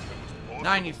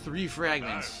 Now I need 3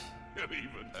 fragments. Even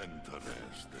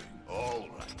interesting. All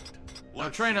right.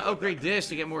 I'm trying to upgrade this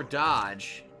to get more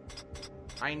dodge.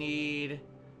 I need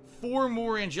 4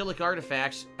 more angelic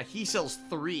artifacts. He sells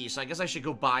 3, so I guess I should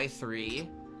go buy 3.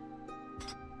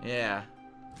 Yeah.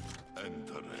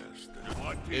 Interesting.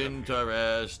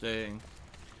 Interesting.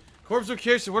 Corpse of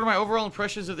Kish, what are my overall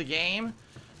impressions of the game?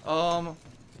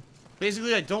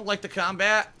 Basically, I don't like the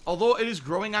combat. Although it is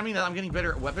growing on me that I'm getting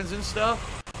better at weapons and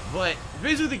stuff. But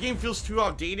basically, the game feels too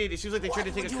outdated. It seems like they tried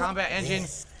to take a combat engine,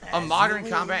 a modern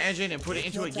combat engine, and put it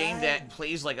into a game that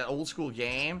plays like an old school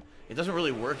game. It doesn't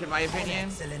really work, in my opinion.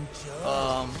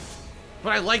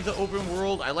 But I like the open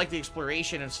world. I like the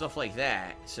exploration and stuff like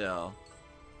that. So,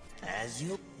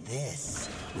 this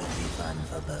will be fun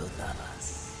for both of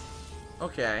us.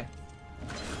 Okay.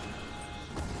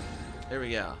 There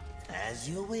we go. As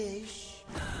you wish.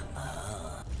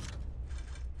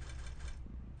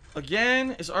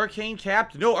 Again, is Arcane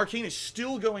capped? No, Arcane is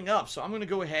still going up, so I'm going to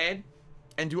go ahead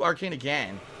and do Arcane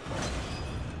again.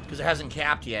 Because it hasn't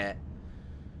capped yet.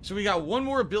 So we got one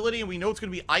more ability, and we know it's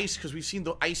going to be ice, because we've seen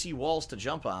the icy walls to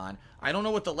jump on. I don't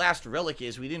know what the last relic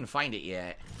is. We didn't find it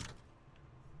yet.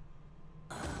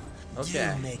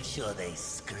 Okay. Do make sure they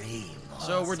scream.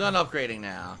 So we're done upgrading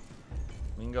now.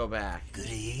 We can go back.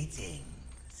 Greetings.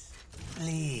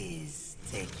 Please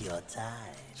take your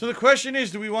time. So the question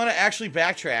is, do we want to actually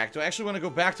backtrack? Do I actually want to go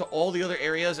back to all the other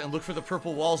areas and look for the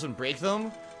purple walls and break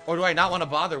them? Or do I not want to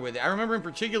bother with it? I remember in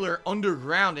particular,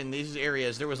 underground in these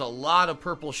areas, there was a lot of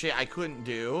purple shit I couldn't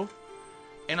do.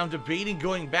 And I'm debating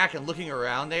going back and looking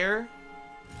around there.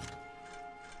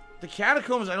 The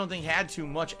catacombs, I don't think, had too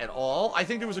much at all. I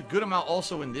think there was a good amount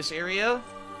also in this area.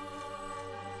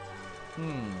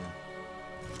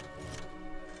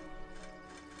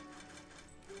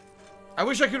 I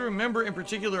wish I could remember in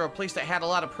particular a place that had a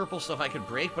lot of purple stuff I could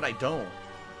break, but I don't.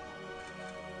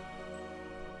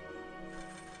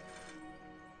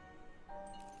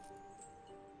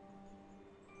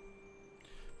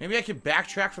 Maybe I could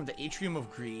backtrack from the Atrium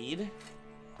of Greed?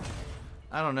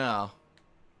 I don't know.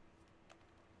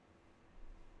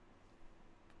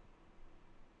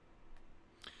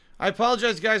 I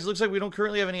apologize, guys. It looks like we don't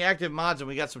currently have any active mods, and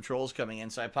we got some trolls coming in,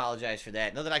 so I apologize for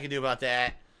that. Nothing I can do about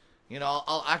that. You know,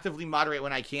 I'll actively moderate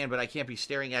when I can, but I can't be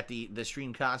staring at the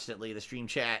stream constantly, the stream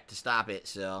chat, to stop it,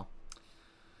 so.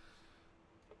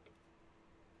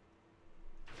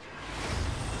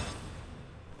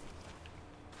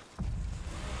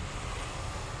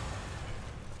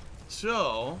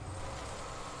 So,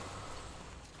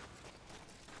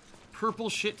 purple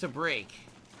shit to break.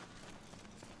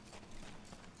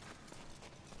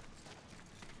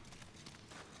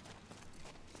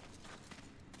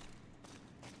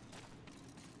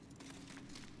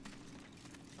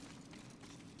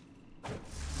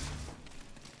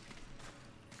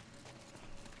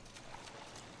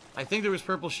 I think there was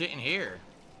purple shit in here.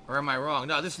 Or am I wrong?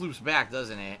 No, this loops back,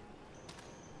 doesn't it?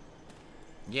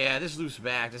 Yeah, this loops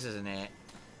back. This isn't it.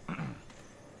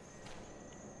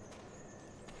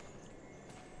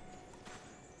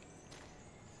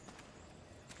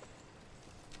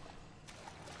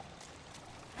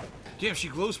 Damn, she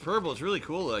glows purple. It's really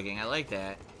cool looking. I like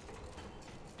that.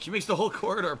 She makes the whole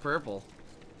corridor purple.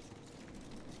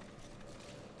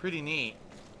 Pretty neat.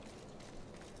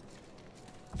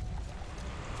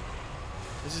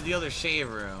 This is the other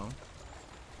save room.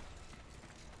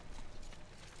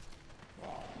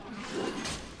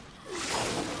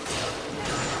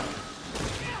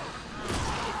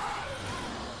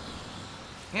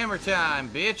 Hammer time,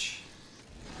 bitch.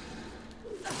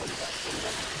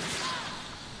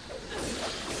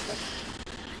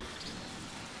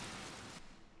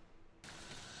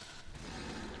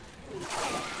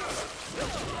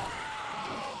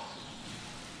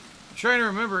 I'm trying to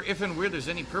remember if and where there's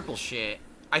any purple shit.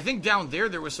 I think down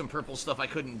there was some purple stuff I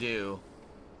couldn't do.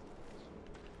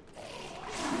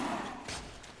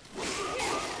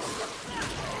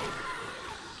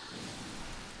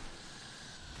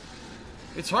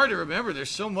 It's hard to remember. There's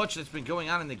so much that's been going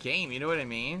on in the game, you know what I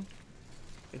mean?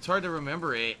 It's hard to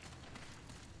remember it.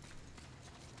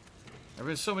 There have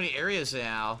been so many areas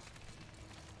now.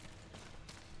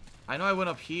 I know I went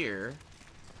up here.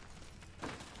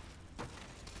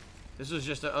 This was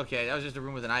just a... Okay, that was just a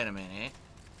room with an item in it.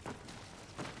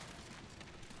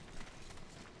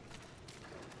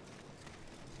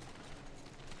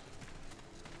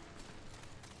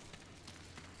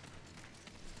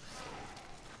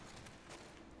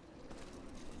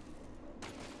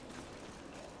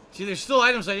 See, there's still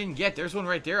items I didn't get. There's one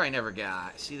right there I never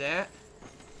got. See that?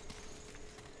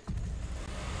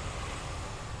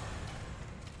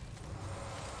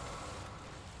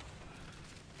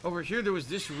 Over here, there was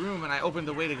this room, and I opened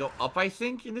the way to go up, I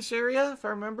think, in this area, if I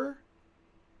remember.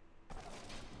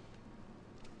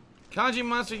 Kanji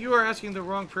Monster, you are asking the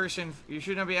wrong person. You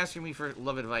should not be asking me for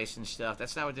love advice and stuff.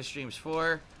 That's not what this stream's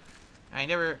for. I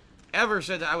never, ever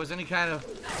said that I was any kind of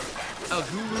a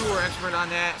guru or expert on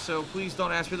that, so please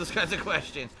don't ask me those kinds of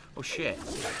questions. Oh, shit.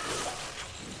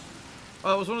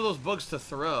 Oh, it was one of those bugs to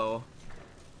throw.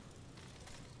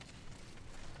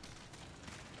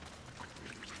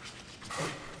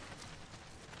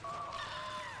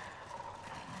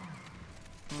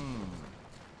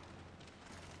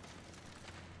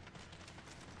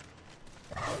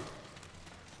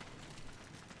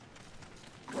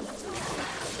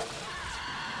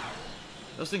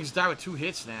 Those things die with 2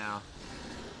 hits now.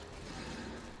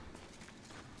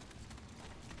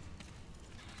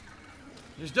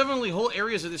 There's definitely whole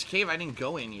areas of this cave I didn't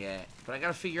go in yet, but I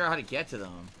gotta figure out how to get to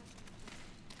them.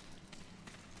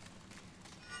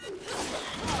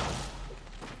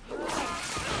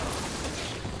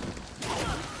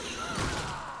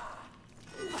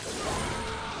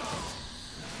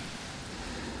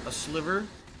 A sliver?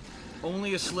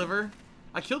 Only a sliver?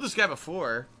 I killed this guy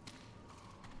before.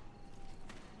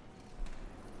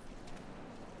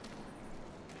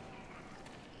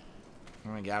 Oh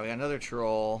my god, we got another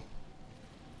troll.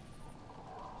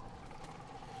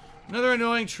 Another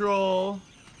annoying troll.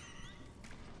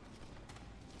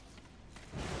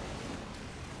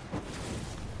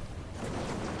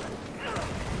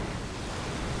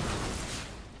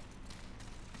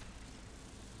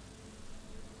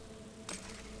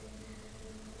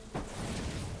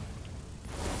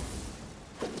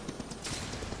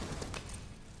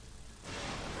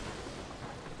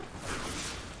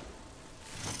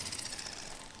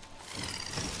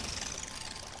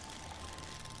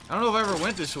 I don't know if I ever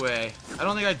went this way. I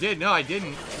don't think I did. No, I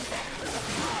didn't.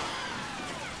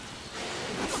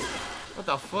 What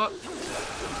the fuck?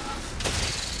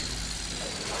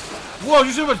 Whoa, did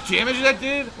you see how much damage that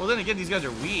did? Well, then again, these guys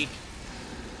are weak.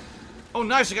 Oh,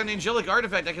 nice. I got an angelic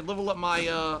artifact. I could level up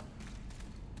my,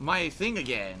 my thing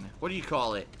again. What do you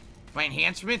call it? My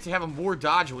enhancement to have a more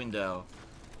dodge window.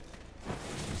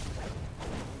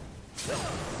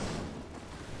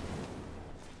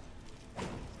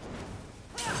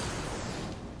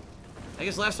 I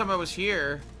guess last time I was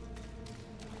here,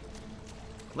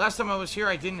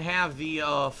 I didn't have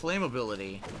the flame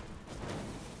ability.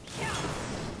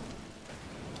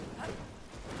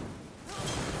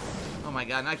 Oh my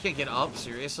god, now I can't get up,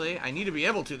 seriously? I need to be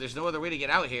able to, there's no other way to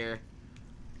get out here.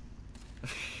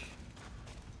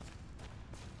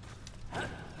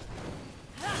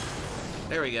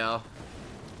 There we go.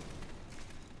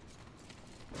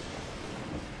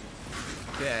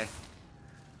 Okay.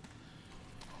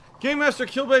 Game Master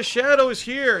Killed by Shadow is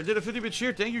here. Did a 50-bit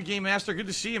cheer. Thank you, Game Master. Good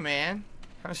to see you, man.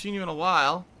 Haven't seen you in a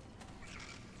while.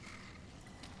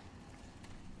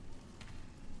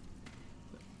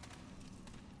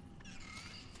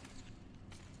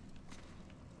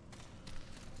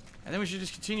 And then we should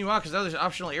just continue on, because now there's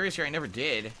optional areas here I never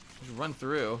did. Just run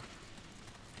through.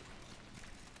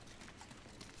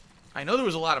 I know there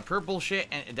was a lot of purple shit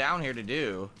down here to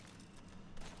do.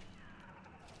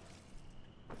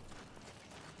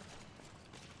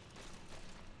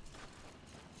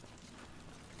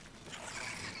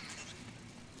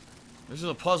 This is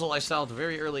a puzzle I solved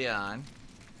very early on.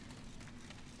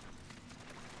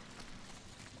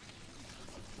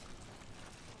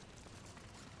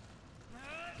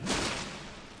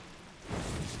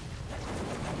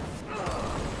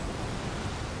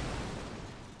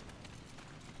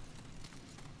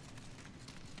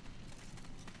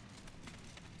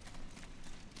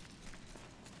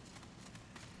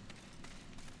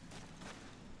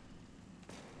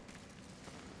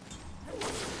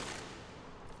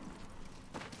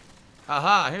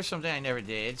 Aha, here's something I never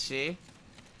did, see?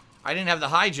 I didn't have the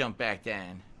high jump back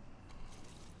then.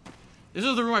 This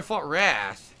is the room I fought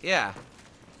Wrath. Yeah.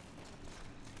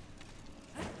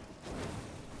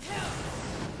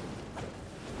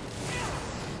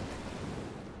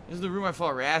 This is the room I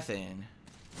fought Wrath in.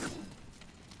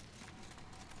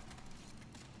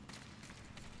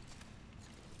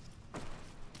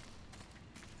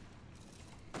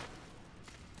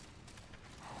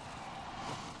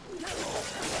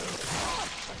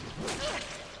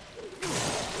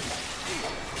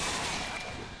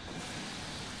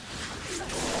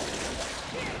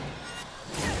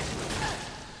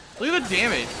 Look at the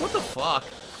damage. What the fuck?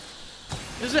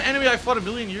 This is an enemy I fought a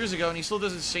million years ago and he still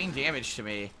does insane damage to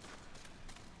me.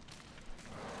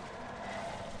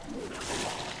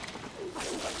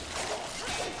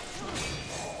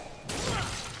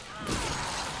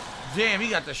 Damn, he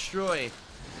got destroyed.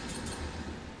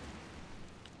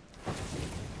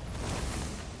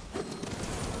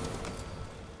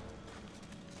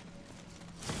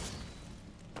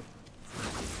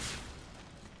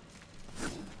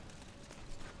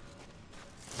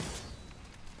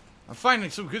 I'm finding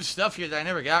some good stuff here that I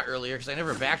never got earlier because I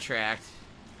never backtracked.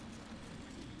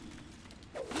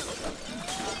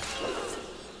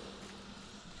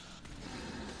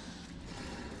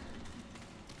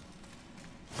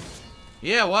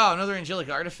 Yeah, wow, another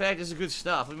angelic artifact. This is good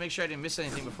stuff. Let me make sure I didn't miss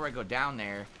anything before I go down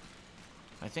there.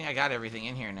 I think I got everything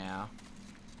in here now.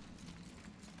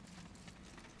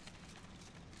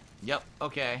 Yep,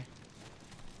 okay.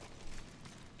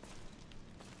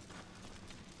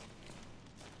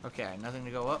 Okay, nothing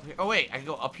to go up here. Oh, wait, I can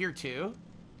go up here, too?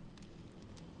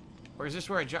 Or is this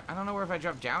where I drop? I don't know where if I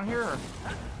drop down here, or...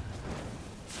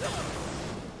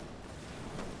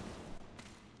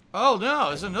 Oh, no,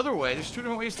 there's another way. There's 2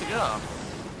 different ways to go.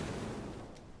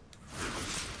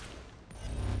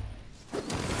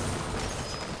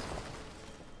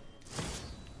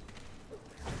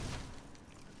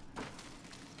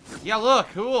 Yeah, look,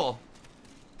 cool.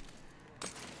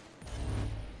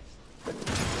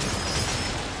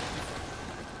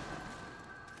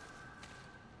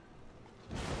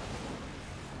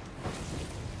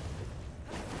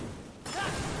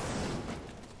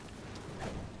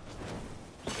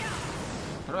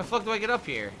 How the fuck do I get up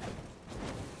here?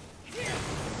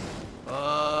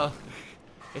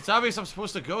 It's obvious I'm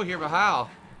supposed to go here, but how?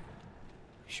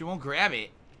 She won't grab it.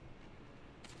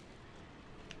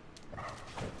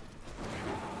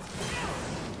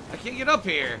 I can't get up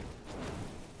here.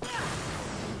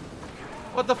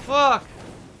 What the fuck?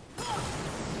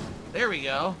 There we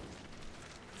go.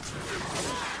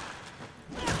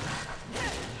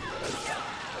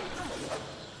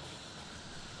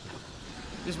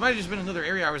 This might have just been another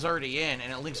area I was already in,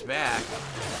 and it links back.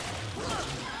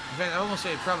 In fact, I almost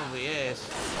say it probably is.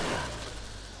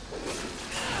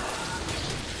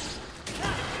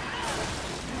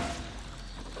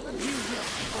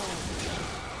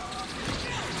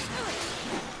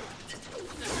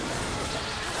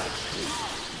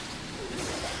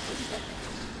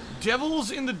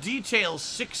 Devils in the Details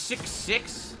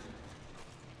 666.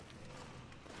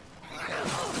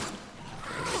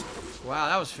 Wow,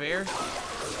 that was fair.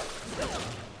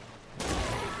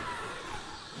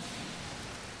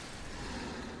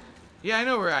 Yeah, I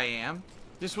know where I am.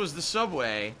 This was the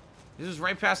subway. This is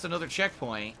right past another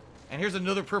checkpoint. And here's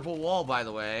another purple wall, by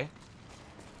the way.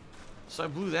 So I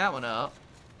blew that one up.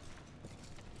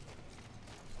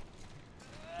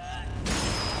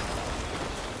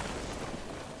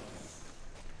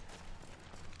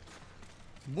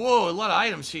 Whoa, a lot of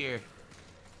items here.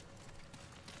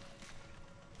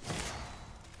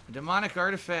 A demonic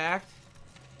artifact.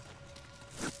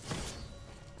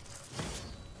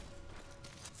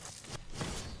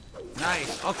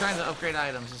 Nice. All kinds of upgrade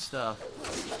items and stuff.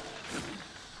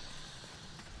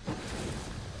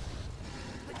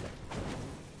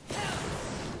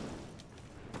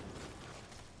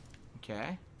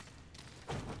 Okay.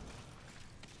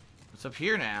 What's up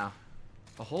here now?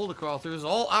 A hole to crawl through. There's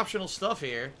all optional stuff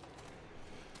here.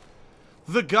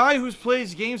 The guy who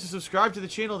plays games to subscribe to the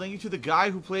channel. Thank you to the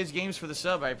guy who plays games for the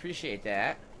sub. I appreciate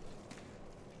that.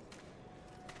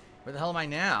 Where the hell am I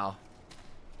now?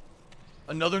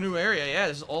 Another new area. Yeah,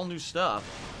 this is all new stuff.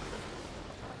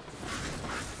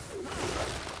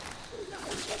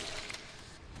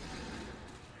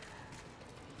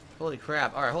 Holy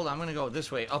crap. Alright, hold on. I'm gonna go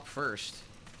this way up first.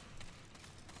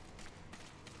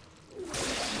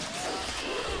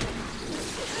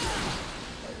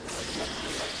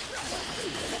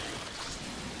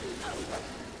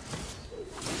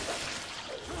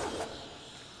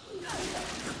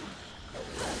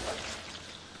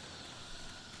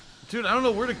 Dude, I don't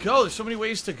know where to go. There's so many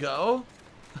ways to go.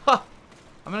 I'm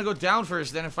gonna go down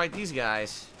first, then and fight these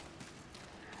guys.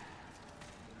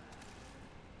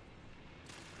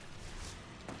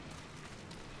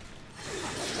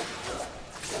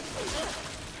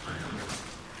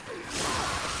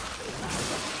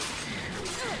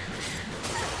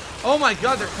 Oh my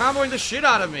god, they're comboing the shit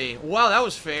out of me. Wow, that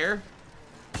was fair.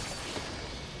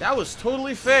 That was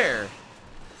totally fair.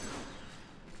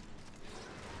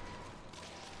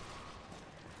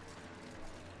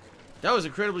 That was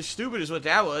incredibly stupid is what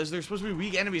that was. They're supposed to be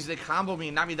weak enemies. They combo me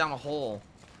and knock me down a hole.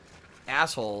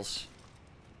 Assholes.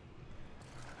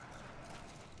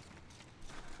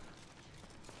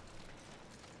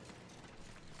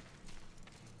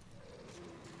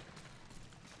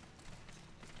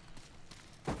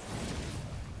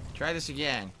 Try this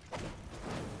again.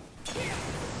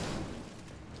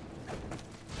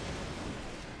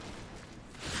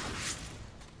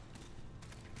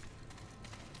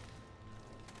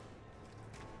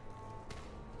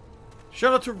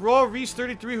 Shout out to Raw Reese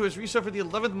 33 who has resub for the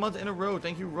 11th month in a row.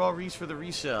 Thank you, Raw Reese, for the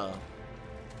resub.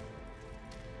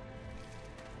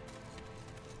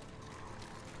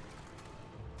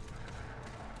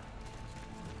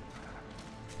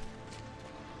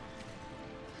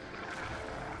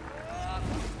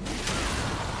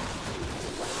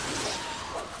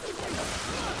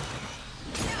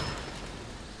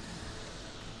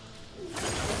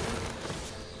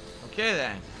 Okay,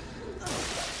 then.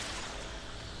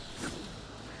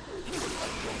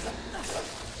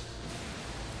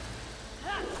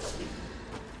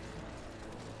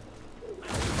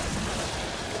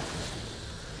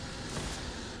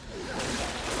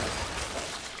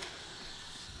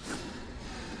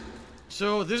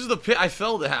 So, this is the pit I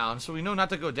fell down, so we know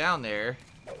not to go down there.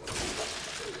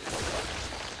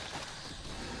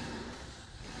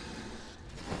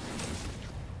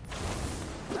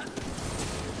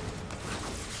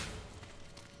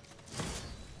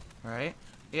 Alright.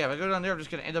 Yeah, if I go down there, I'm just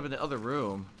going to end up in the other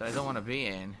room that I don't want to be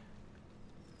in.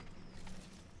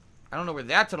 I don't know where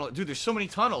that tunnel... Dude, there's so many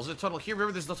tunnels. There's a tunnel here.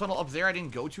 Remember, there's the tunnel up there I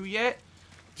didn't go to yet?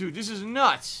 Dude, this is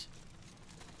nuts.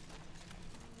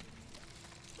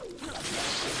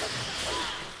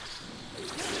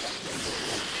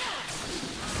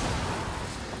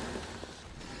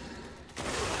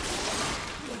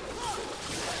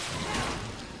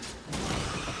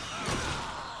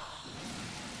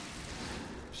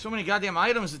 So many goddamn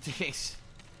items it takes.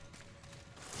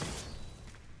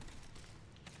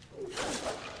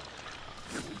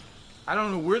 I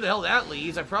don't know where the hell that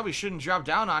leads. I probably shouldn't drop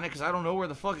down on it because I don't know where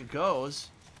the fuck it goes.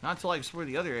 Not until I explore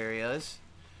the other areas.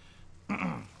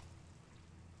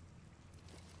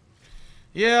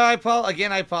 Yeah, I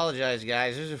apologize,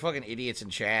 guys. There's fucking idiots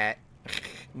in chat.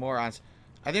 Morons.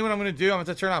 I think what I'm going to do, I'm going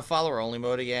to turn on follower-only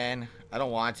mode again. I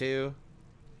don't want to.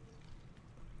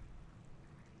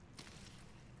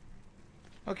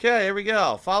 Okay, here we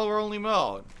go. Follower-only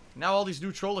mode. Now all these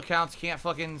new troll accounts can't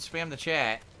fucking spam the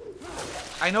chat.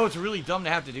 I know it's really dumb to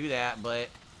have to do that, but...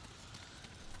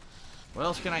 what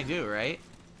else can I do, right?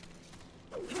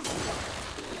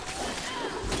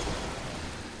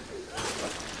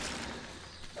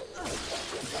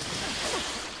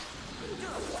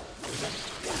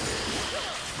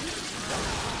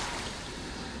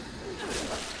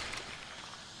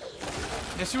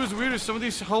 Yeah, see what's weird is some of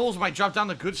these holes might drop down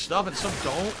the good stuff and some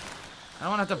don't. I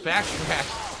don't want to have to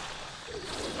backtrack.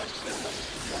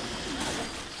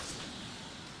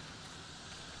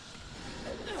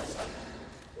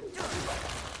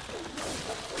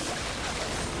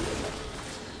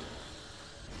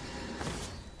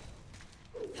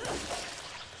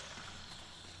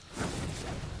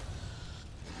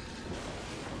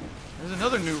 There's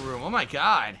another new room. Oh my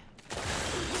god.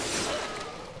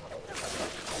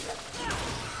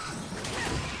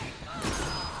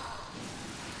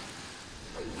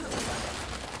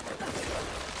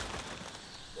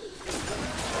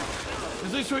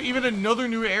 There's even another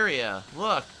new area.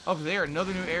 Look, up there,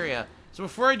 another new area. So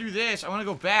before I do this, I want to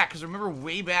go back, because remember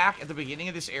way back at the beginning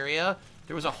of this area,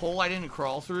 there was a hole I didn't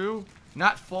crawl through?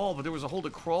 Not fall, but there was a hole to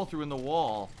crawl through in the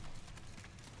wall.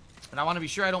 And I want to be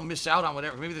sure I don't miss out on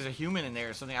whatever. Maybe there's a human in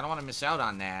there or something. I don't want to miss out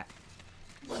on that.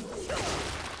 So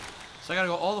I gotta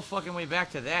go all the fucking way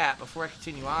back to that before I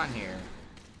continue on here.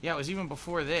 Yeah, it was even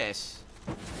before this.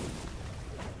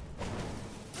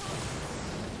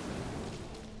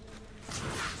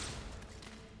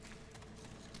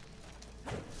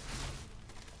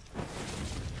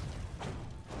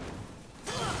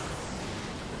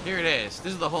 Here it is.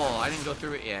 This is the hole. I didn't go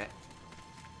through it yet.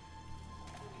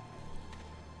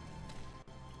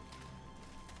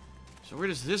 So where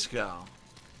does this go?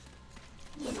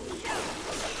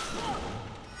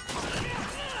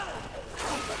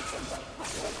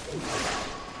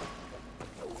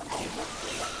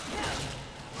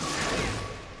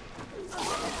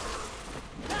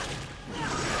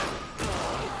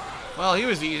 Well, he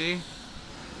was easy.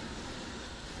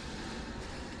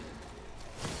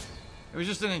 It was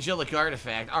just an angelic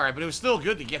artifact. Alright, but it was still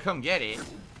good to come get it.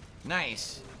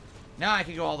 Nice. Now I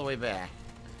can go all the way back.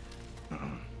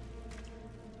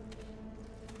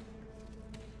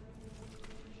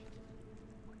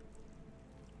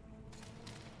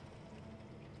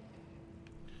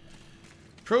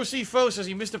 Pro C4 says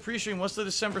he missed a pre-stream. What's the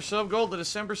December sub goal? The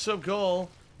December sub goal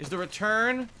is the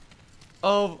return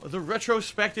of the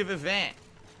retrospective event,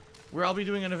 where I'll be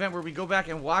doing an event where we go back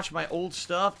and watch my old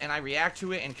stuff and I react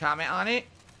to it and comment on it.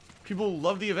 People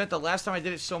love the event the last time I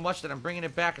did it so much that I'm bringing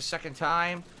it back a second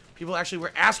time. People actually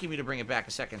were asking me to bring it back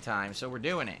a second time, so we're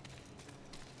doing it.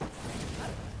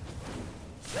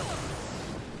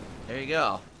 There you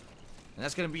go. And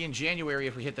that's going to be in January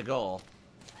if we hit the goal.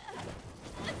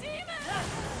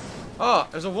 Oh,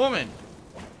 there's a woman.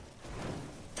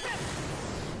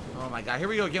 Oh my god, here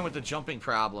we go again with the jumping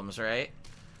problems, right?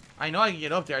 I know I can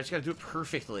get up there, I just gotta do it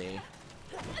perfectly.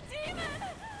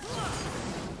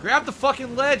 Grab the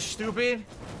fucking ledge, stupid!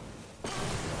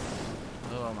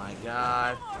 Oh my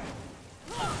god.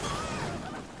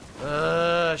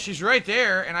 She's right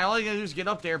there, and all I gotta do is get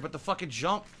up there, but the fucking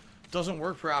jump doesn't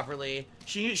work properly.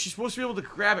 She's supposed to be able to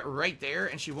grab it right there,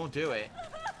 and she won't do it.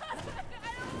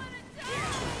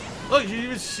 Look, you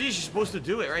even see she's supposed to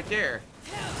do it right there.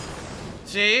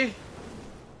 See?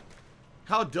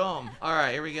 How dumb.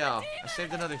 Alright, here we go. I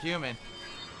saved another human.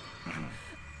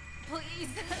 Please.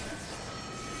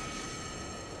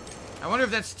 I wonder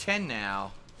if that's 10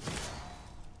 now.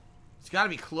 It's gotta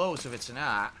be close if it's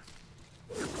not.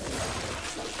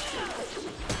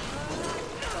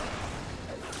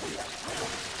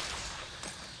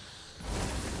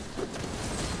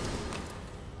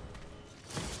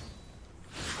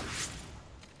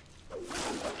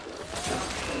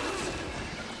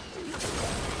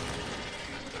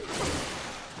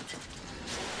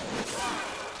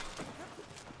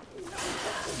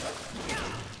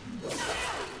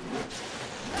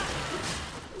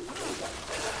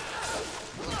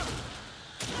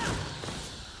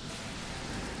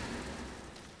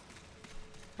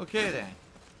 Okay then.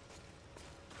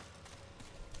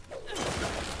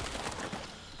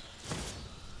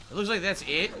 It looks like that's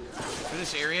it for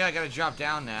this area. I gotta drop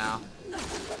down now.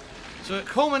 So it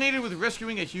culminated with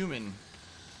rescuing a human.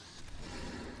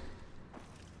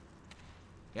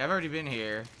 Yeah, I've already been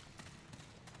here.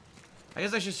 I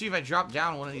guess I should see if I drop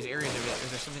down one of these areas if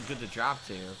there's something good to drop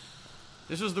to.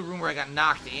 This was the room where I got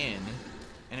knocked in,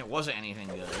 and it wasn't anything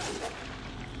good.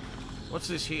 What's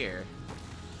this here?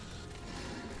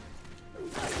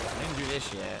 I didn't do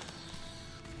this yet.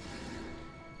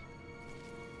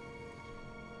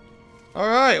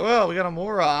 Alright, well, we got a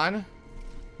moron.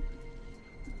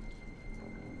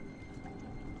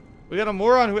 We got a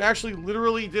moron who actually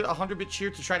literally did a 100-bit cheer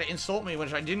to try to insult me,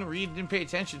 which I didn't read, didn't pay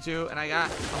attention to, and I got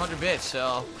 100 bits,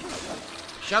 so...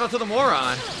 Shout out to the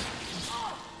moron.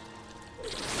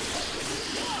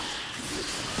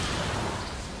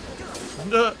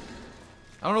 I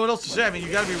don't know what else to say. I mean,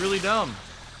 you gotta be really dumb.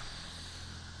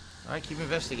 Alright, keep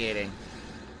investigating.